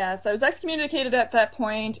was, yes. I was excommunicated at that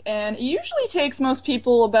point, and it usually takes most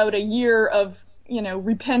people about a year of,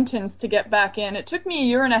 repentance to get back in. It took me a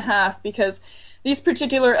year and a half because these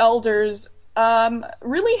particular elders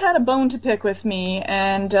really had a bone to pick with me,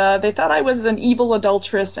 and they thought I was an evil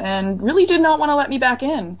adulteress and really did not want to let me back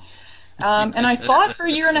in. And I fought for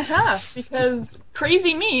a year and a half because,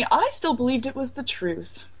 crazy me, I still believed it was the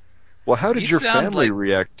truth. Well, how did You your sound family like-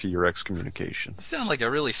 react to your excommunication? You sound like a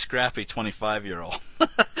really scrappy 25-year-old.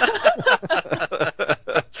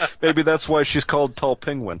 Maybe that's why she's called Tall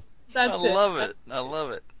Penguin. That's I love it. I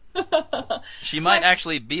love it. She might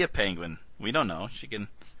actually be a penguin. We don't know. She can.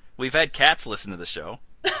 We've had cats listen to the show.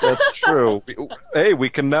 That's true. Hey, we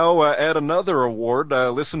can now add another award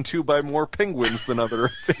listened to by more penguins than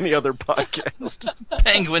any other podcast.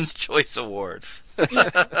 Penguin's Choice Award.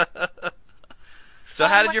 So,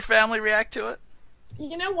 how did your family react to it?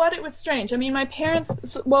 You know what? It was strange. I mean, my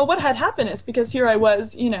parents, well, what had happened is because here I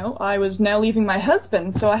was, I was now leaving my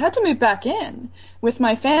husband, so I had to move back in with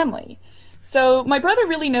my family. So my brother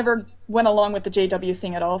really never went along with the JW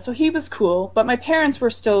thing at all, so he was cool, but my parents were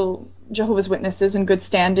still Jehovah's Witnesses in good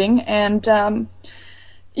standing, and,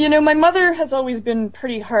 my mother has always been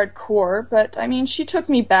pretty hardcore, but, I mean, she took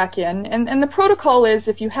me back in, and the protocol is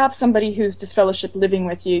if you have somebody who's disfellowship living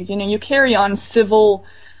with you, you carry on civil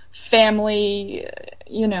family,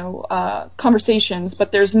 conversations,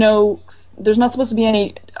 but there's not supposed to be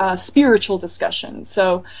any spiritual discussions.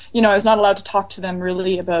 So, I was not allowed to talk to them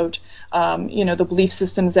really about, the belief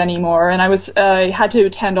systems anymore. And I had to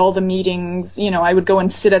attend all the meetings. I would go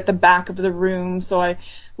and sit at the back of the room so I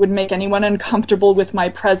would make anyone uncomfortable with my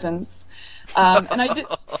presence. And I did,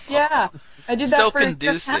 yeah, I did that So for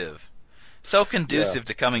conducive. So conducive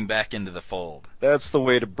to coming back into the fold. That's the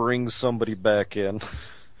way to bring somebody back in.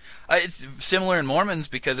 It's similar in Mormons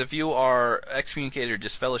because if you are excommunicated or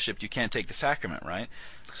disfellowshipped, you can't take the sacrament, right?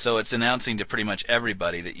 So it's announcing to pretty much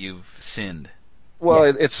everybody that you've sinned. Well,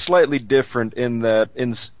 it's slightly different in that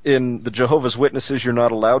in the Jehovah's Witnesses, you're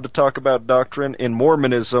not allowed to talk about doctrine. In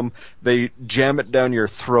Mormonism, they jam it down your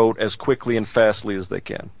throat as quickly and fastly as they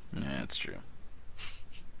can. Yeah, that's true.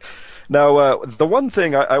 Now, the one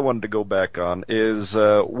thing I wanted to go back on is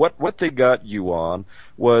what they got you on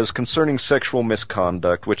was concerning sexual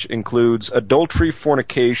misconduct, which includes adultery,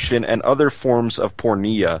 fornication, and other forms of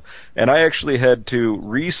porneia. And I actually had to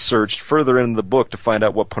research further in the book to find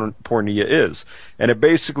out what porneia is. And it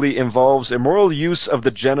basically involves immoral use of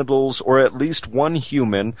the genitals or at least one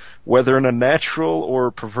human, whether in a natural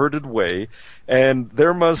or perverted way. And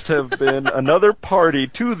there must have been another party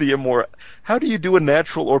to the immoral. How do you do a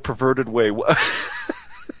natural or perverted way?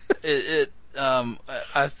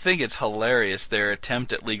 I think it's hilarious their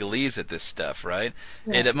attempt at legalese at this stuff, right?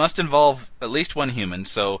 Yes. And it must involve at least one human.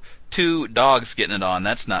 So 2 dogs getting it on,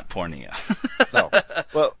 that's not porneia. No.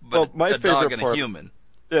 Well, But my a favorite dog and part. a human.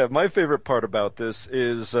 Yeah, my favorite part about this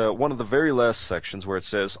is one of the very last sections where it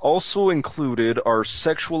says, also included are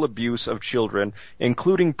sexual abuse of children,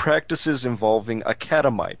 including practices involving a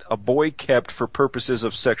catamite, a boy kept for purposes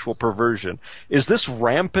of sexual perversion. Is this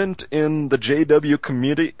rampant in the JW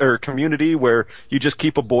community where you just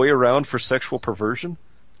keep a boy around for sexual perversion?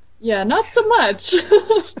 Yeah, not so much.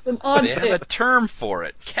 It's an odd They have thing. a term for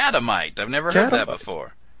it. Catamite. I've never heard that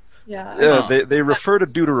before. Yeah. Yeah, they refer to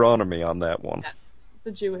Deuteronomy on that one. Yes. It's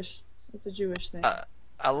a Jewish thing.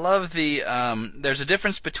 I love the there's a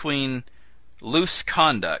difference between loose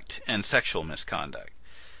conduct and sexual misconduct.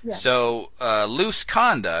 Yes. So loose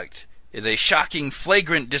conduct is a shocking,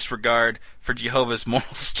 flagrant disregard for Jehovah's moral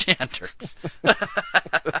standards.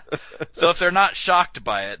 So if they're not shocked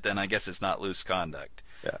by it, then I guess it's not loose conduct.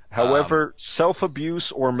 Yeah. However,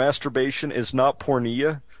 self-abuse or masturbation is not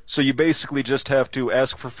porneia, so you basically just have to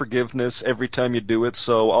ask for forgiveness every time you do it,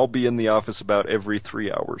 so I'll be in the office about every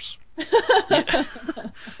 3 hours.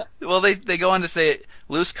 Well, they go on to say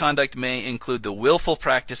loose conduct may include the willful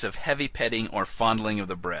practice of heavy petting or fondling of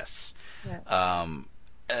the breasts. Yes. Uh,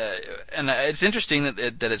 And it's interesting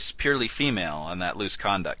that it's purely female on that loose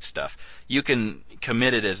conduct stuff. You can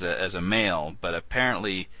commit it as a male, but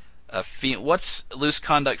apparently what's loose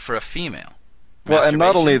conduct for a female? Well, and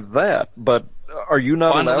not only Masturbation? that, but Are you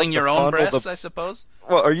not allowed Fondling your to own fondle breasts, the? I suppose?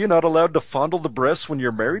 Well, are you not allowed to fondle the breasts when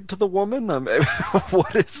you're married to the woman? I mean,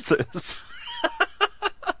 what is this?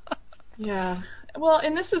 Yeah. Well,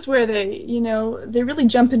 and this is where they really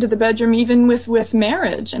jump into the bedroom even with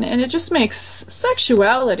marriage, and it just makes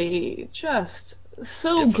sexuality just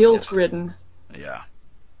so guilt-ridden. Yeah.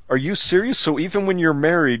 Are you serious? So even when you're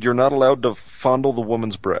married, you're not allowed to fondle the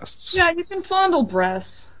woman's breasts? Yeah, you can fondle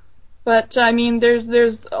breasts. But I mean,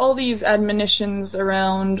 there's all these admonitions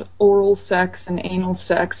around oral sex and anal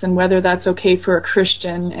sex and whether that's okay for a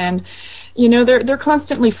Christian, and they're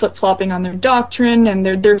constantly flip-flopping on their doctrine, and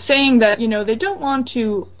they're saying that they don't want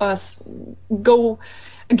to go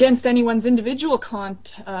against anyone's individual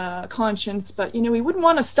conscience, but we wouldn't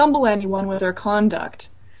want to stumble anyone with our conduct.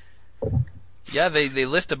 Yeah, they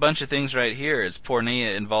list a bunch of things right here. It's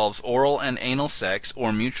porneia involves oral and anal sex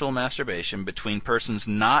or mutual masturbation between persons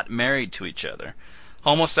not married to each other.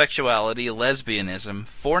 Homosexuality, lesbianism,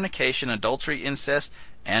 fornication, adultery, incest,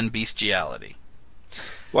 and bestiality.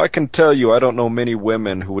 Well, I can tell you I don't know many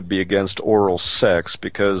women who would be against oral sex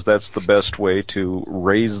because that's the best way to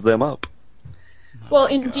raise them up. Well,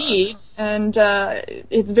 indeed, and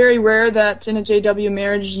it's very rare that in a JW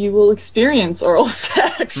marriage you will experience oral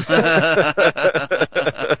sex. There's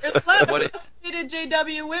a lot of frustrated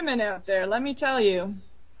JW women out there, let me tell you.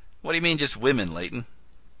 What do you mean just women, Leighton?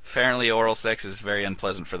 Apparently oral sex is very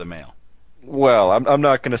unpleasant for the male. Well, I'm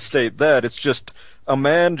not going to state that. It's just a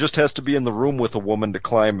man just has to be in the room with a woman to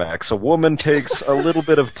climax. A woman takes a little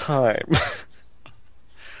bit of time.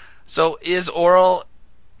 So is oral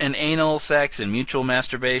and anal sex and mutual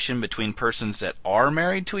masturbation between persons that are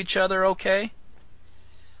married to each other okay?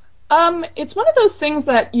 It's one of those things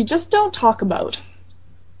that you just don't talk about.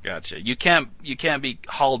 Gotcha. You can't be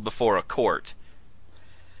hauled before a court.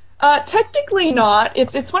 Technically not.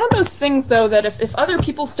 It's one of those things, though, that if other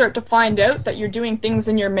people start to find out that you're doing things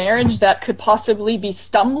in your marriage that could possibly be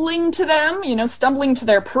stumbling to them, stumbling to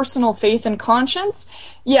their personal faith and conscience,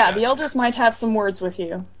 yeah, gotcha. The elders might have some words with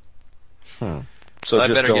you. So I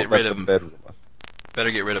just better don't get rid let of the bedroom.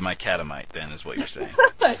 Better get rid of my catamite, then, is what you're saying.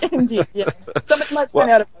 Indeed, yes. Somebody might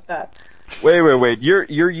find out about that. Wait.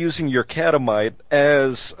 You're using your catamite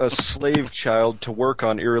as a slave child to work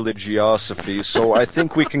on irreligiosity, so I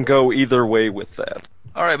think we can go either way with that.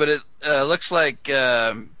 All right, but it looks like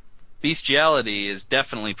bestiality is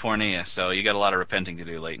definitely porneia, so you got a lot of repenting to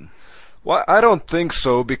do, Leighton. Well, I don't think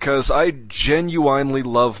so, because I genuinely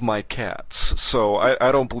love my cats, so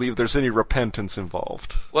I don't believe there's any repentance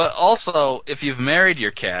involved. Well, also, if you've married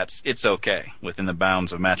your cats, it's okay, within the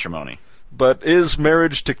bounds of matrimony. But is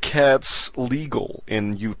marriage to cats legal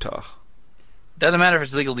in Utah? Doesn't matter if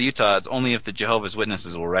it's legal to Utah, it's only if the Jehovah's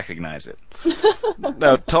Witnesses will recognize it.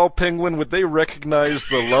 Now, Tall Penguin, would they recognize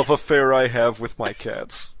the love affair I have with my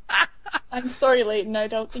cats? I'm sorry, Leighton, I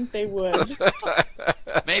don't think they would.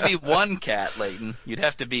 Maybe one cat, Leighton. You'd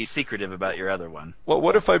have to be secretive about your other one. Well,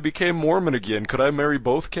 what if I became Mormon again? Could I marry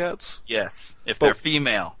both cats? Yes, if they're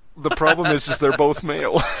female. The problem is they're both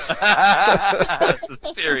male. That's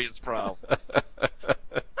a serious problem.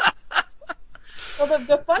 Well,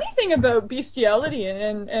 the funny thing about bestiality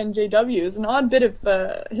and JW is an odd bit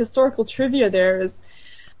of historical trivia there is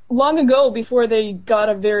long ago, before they got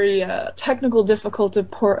a very technical, difficult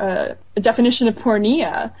definition of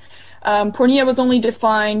porneia, porneia was only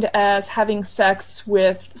defined as having sex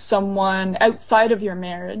with someone outside of your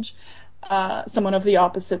marriage, someone of the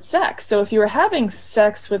opposite sex. So if you were having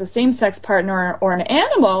sex with a same-sex partner or an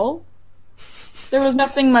animal, there was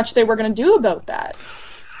nothing much they were going to do about that.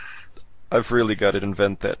 I've really got to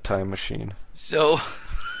invent that time machine. So,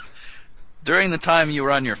 during the time you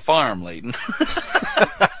were on your farm, Leighton.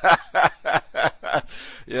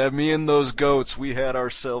 Yeah, me and those goats, we had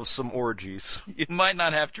ourselves some orgies. You might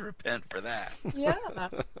not have to repent for that. Yeah.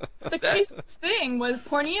 The craziest thing was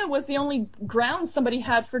porneia was the only ground somebody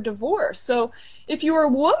had for divorce. So if you were a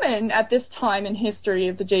woman at this time in history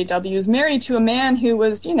of the JWs, married to a man who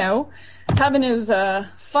was, having his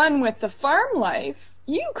fun with the farm life,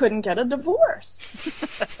 you couldn't get a divorce.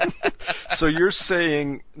 So you're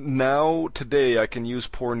saying now, today, I can use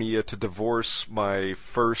porneia to divorce my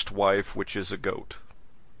first wife, which is a goat?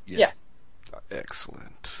 Yes.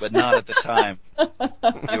 Excellent. But not at the time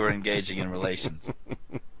you were engaging in relations.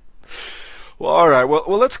 Well, all right. Well,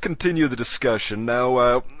 let's continue the discussion.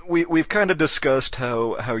 Now, we've kind of discussed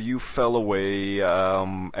how you fell away,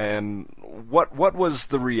 and what was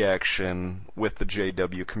the reaction with the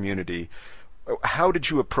JW community? How did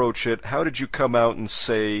you approach it? How did you come out and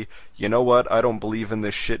say, you know what, I don't believe in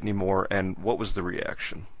this shit anymore, and what was the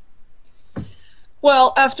reaction?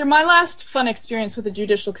 Well, after my last fun experience with the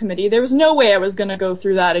Judicial Committee, there was no way I was going to go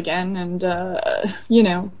through that again. And,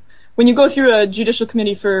 when you go through a Judicial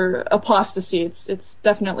Committee for apostasy, it's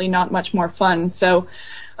definitely not much more fun. So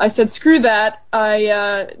I said, screw that.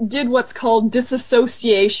 I did what's called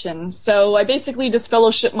disassociation. So I basically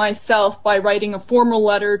disfellowshipped myself by writing a formal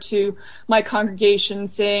letter to my congregation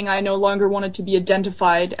saying I no longer wanted to be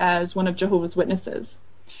identified as one of Jehovah's Witnesses.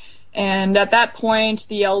 And at that point,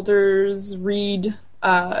 the elders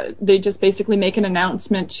they just basically make an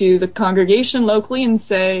announcement to the congregation locally and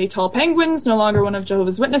say, Tall Penguin's no longer one of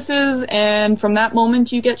Jehovah's Witnesses, and from that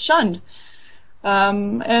moment you get shunned.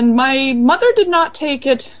 And my mother did not take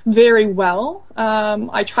it very well.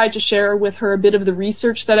 I tried to share with her a bit of the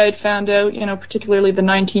research that I had found out, particularly the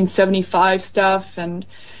 1975 stuff, and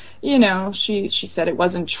she said it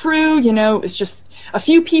wasn't true, it was just a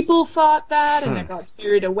few people thought that, and it got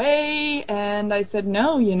carried away, and I said,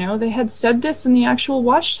 no, they had said this in the actual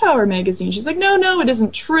Watchtower magazine. She's like, no, it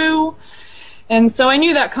isn't true. And so I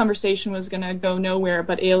knew that conversation was going to go nowhere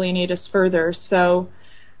but alienate us further, so,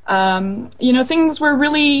 things were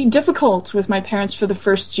really difficult with my parents for the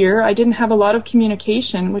first year. I didn't have a lot of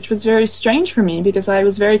communication, which was very strange for me because I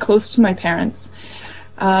was very close to my parents.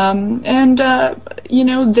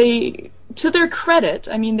 They, to their credit,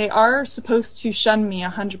 they are supposed to shun me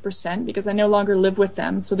 100% because I no longer live with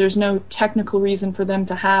them, so there's no technical reason for them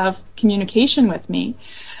to have communication with me.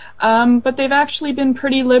 But they've actually been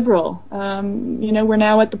pretty liberal. We're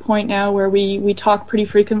now at the point now where we talk pretty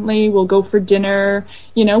frequently. We'll go for dinner,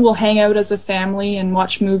 we'll hang out as a family and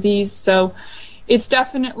watch movies, so it's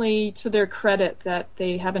definitely to their credit that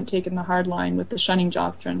they haven't taken the hard line with the shunning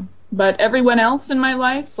doctrine. But everyone else in my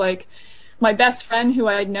life, like my best friend who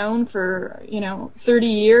I had known for, 30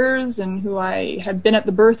 years and who I had been at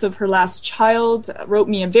the birth of her last child, wrote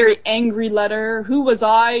me a very angry letter. Who was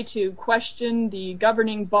I to question the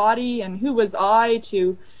governing body, and who was I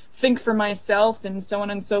to think for myself, and so on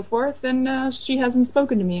and so forth. And she hasn't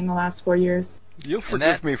spoken to me in the last 4 years. You'll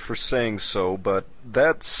forgive me for saying so, but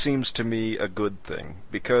that seems to me a good thing.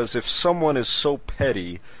 Because if someone is so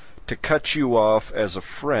petty to cut you off as a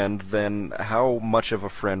friend, then how much of a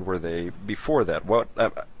friend were they before that?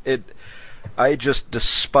 I just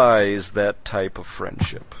despise that type of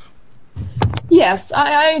friendship. Yes,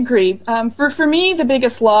 I agree. For me, the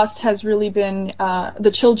biggest loss has really been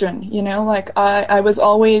the children. I was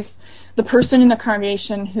always the person in the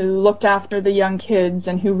congregation who looked after the young kids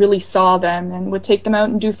and who really saw them and would take them out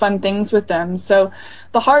and do fun things with them. So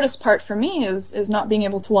the hardest part for me is not being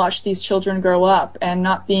able to watch these children grow up and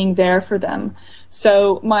not being there for them.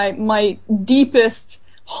 So my deepest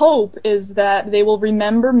hope is that they will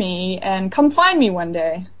remember me and come find me one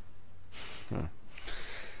day.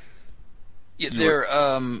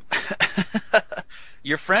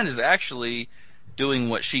 Your friend is actually doing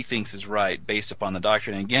what she thinks is right based upon the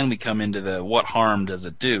doctrine. And again, we come into the what harm does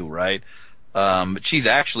it do, right? But she's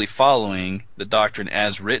actually following the doctrine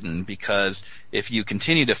as written, because if you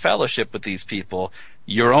continue to fellowship with these people,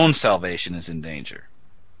 your own salvation is in danger.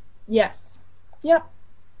 Yes. Yep.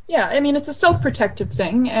 Yeah, it's a self-protective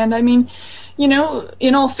thing, and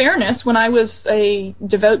in all fairness, when I was a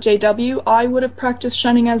devout JW, I would have practiced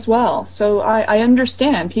shunning as well. So I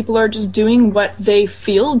understand. People are just doing what they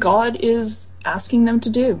feel God is asking them to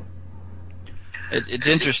do. It's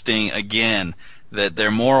interesting, again, that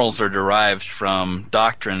their morals are derived from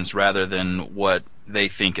doctrines rather than what they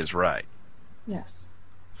think is right. Yes.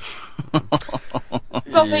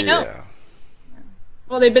 That's all they know.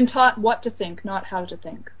 Well, they've been taught what to think, not how to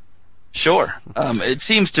think. Sure. It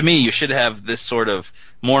seems to me you should have this sort of,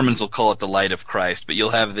 Mormons will call it the light of Christ, but you'll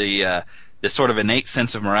have this sort of innate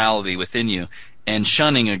sense of morality within you, and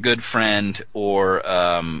shunning a good friend or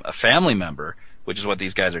a family member, which is what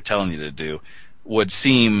these guys are telling you to do, would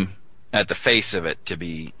seem at the face of it to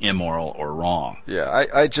be immoral or wrong. Yeah,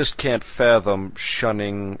 I just can't fathom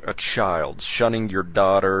shunning a child, shunning your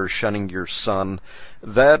daughter, shunning your son.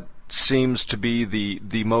 That seems to be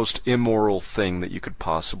the most immoral thing that you could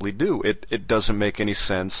possibly do. It doesn't make any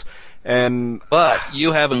sense. But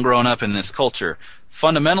you haven't grown up in this culture.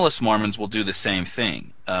 Fundamentalist Mormons will do the same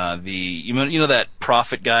thing. That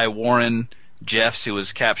prophet guy Warren Jeffs, who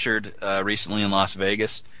was captured recently in Las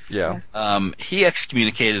Vegas. Yeah. He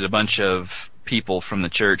excommunicated a bunch of people from the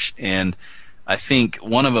church, and I think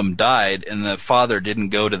one of them died, and the father didn't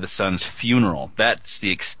go to the son's funeral. That's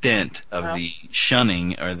the extent of the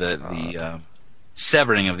shunning or the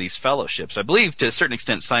severing of these fellowships. I believe to a certain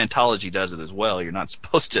extent Scientology does it as well. You're not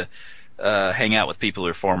supposed to hang out with people who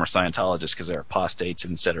are former Scientologists because they're apostates,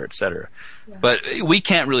 and et cetera, et cetera. Yeah. But we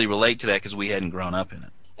can't really relate to that because we hadn't grown up in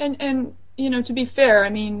it. And to be fair,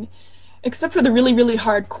 except for the really, really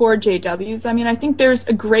hardcore JWs, I mean, I think there's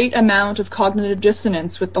a great amount of cognitive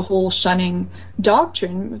dissonance with the whole shunning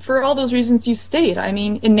doctrine for all those reasons you state. I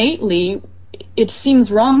mean, innately, it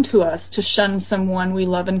seems wrong to us to shun someone we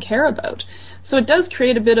love and care about. So it does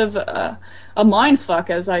create a bit of a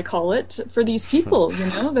mindfuck, as I call it, for these people, you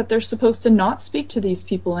know, that they're supposed to not speak to these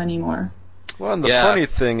people anymore. Well, and the funny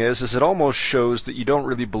thing is it almost shows that you don't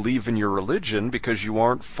really believe in your religion because you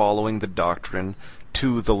aren't following the doctrine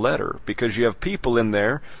to the letter, because you have people in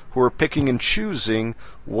there who are picking and choosing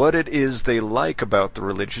what it is they like about the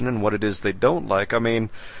religion and what it is they don't like. I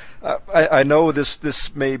mean, I know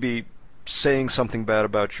this may be saying something bad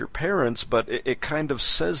about your parents, but it kind of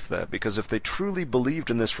says that, because if they truly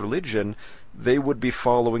believed in this religion, they would be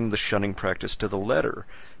following the shunning practice to the letter.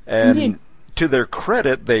 And Indeed. To their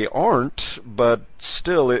credit, they aren't, but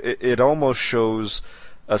still, it almost shows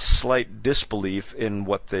a slight disbelief in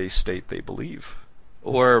what they state they believe.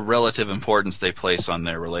 Or relative importance they place on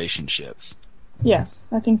their relationships. Yes,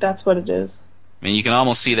 I think that's what it is. I mean, you can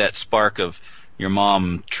almost see that spark of your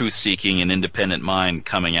mom truth-seeking and independent mind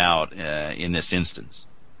coming out in this instance.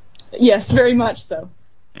 Yes, very much so.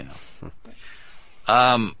 You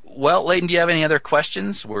know. Well, Leighton, do you have any other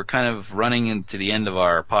questions? We're kind of running into the end of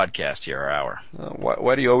our podcast here, our hour.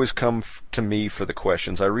 Why do you always come to me for the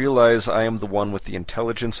questions? I realize I am the one with the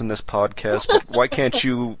intelligence in this podcast, but why can't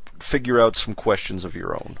you figure out some questions of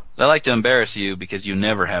your own? I like to embarrass you because you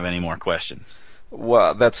never have any more questions.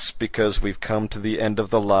 Well, that's because we've come to the end of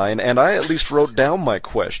the line, and I at least wrote down my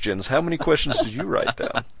questions. How many questions did you write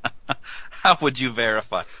down? How would you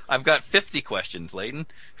verify? I've got 50 questions, Leighton.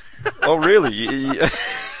 Oh, really?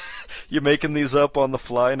 You making these up on the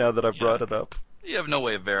fly now that I've brought it up? You have no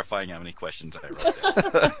way of verifying how many questions I wrote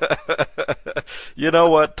down. You know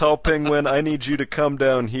what, Tall Penguin? I need you to come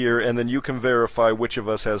down here, and then you can verify which of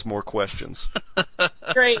us has more questions.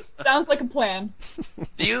 Great. Sounds like a plan.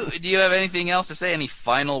 Do you have anything else to say? Any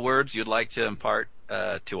final words you'd like to impart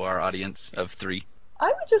to our audience of 3? I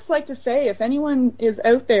would just like to say, if anyone is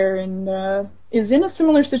out there and is in a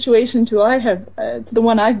similar situation to the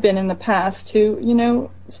one I've been in the past, to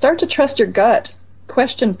start to trust your gut,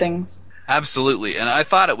 question things. Absolutely, and I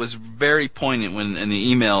thought it was very poignant when in the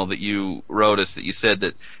email that you wrote us that you said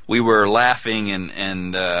that we were laughing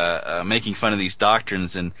and making fun of these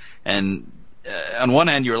doctrines, and on one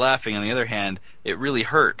hand you were laughing, on the other hand it really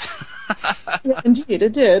hurt. Yeah, indeed,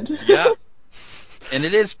 it did. Yeah. And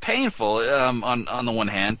it is painful on the one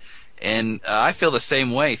hand, and I feel the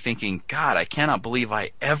same way, thinking, God, I cannot believe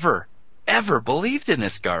I ever believed in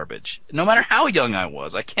this garbage. No matter how young I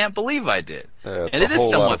was, I can't believe I did. It's and a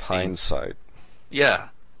whole lot of hindsight. Yeah,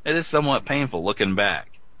 it is somewhat painful looking back.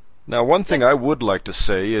 Now, one thing I would like to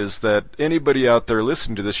say is that anybody out there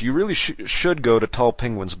listening to this, you really should go to Tall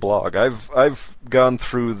Penguin's blog. I've gone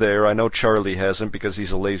through there. I know Charlie hasn't because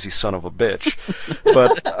he's a lazy son of a bitch.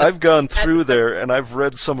 But I've gone through there and I've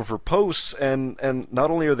read some of her posts, and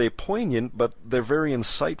not only are they poignant, but they're very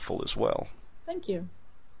insightful as well. Thank you.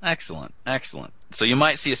 Excellent, excellent. So you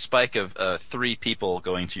might see a spike of 3 people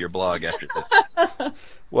going to your blog after this.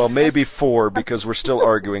 Well, maybe 4, because we're still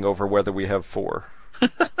arguing over whether we have 4.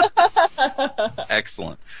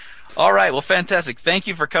 Excellent. All right, well, fantastic. Thank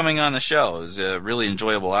you for coming on the show. It was a really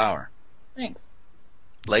enjoyable hour. Thanks.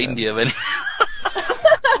 Leighton, do you have any?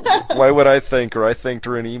 Why would I thank her? I thanked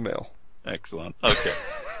her in email. Excellent. Okay.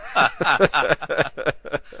 All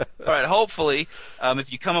right, hopefully,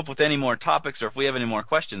 if you come up with any more topics or if we have any more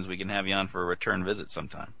questions, we can have you on for a return visit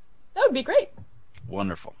sometime. That would be great.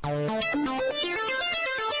 Wonderful.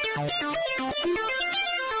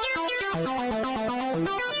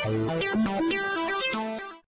 Thank you.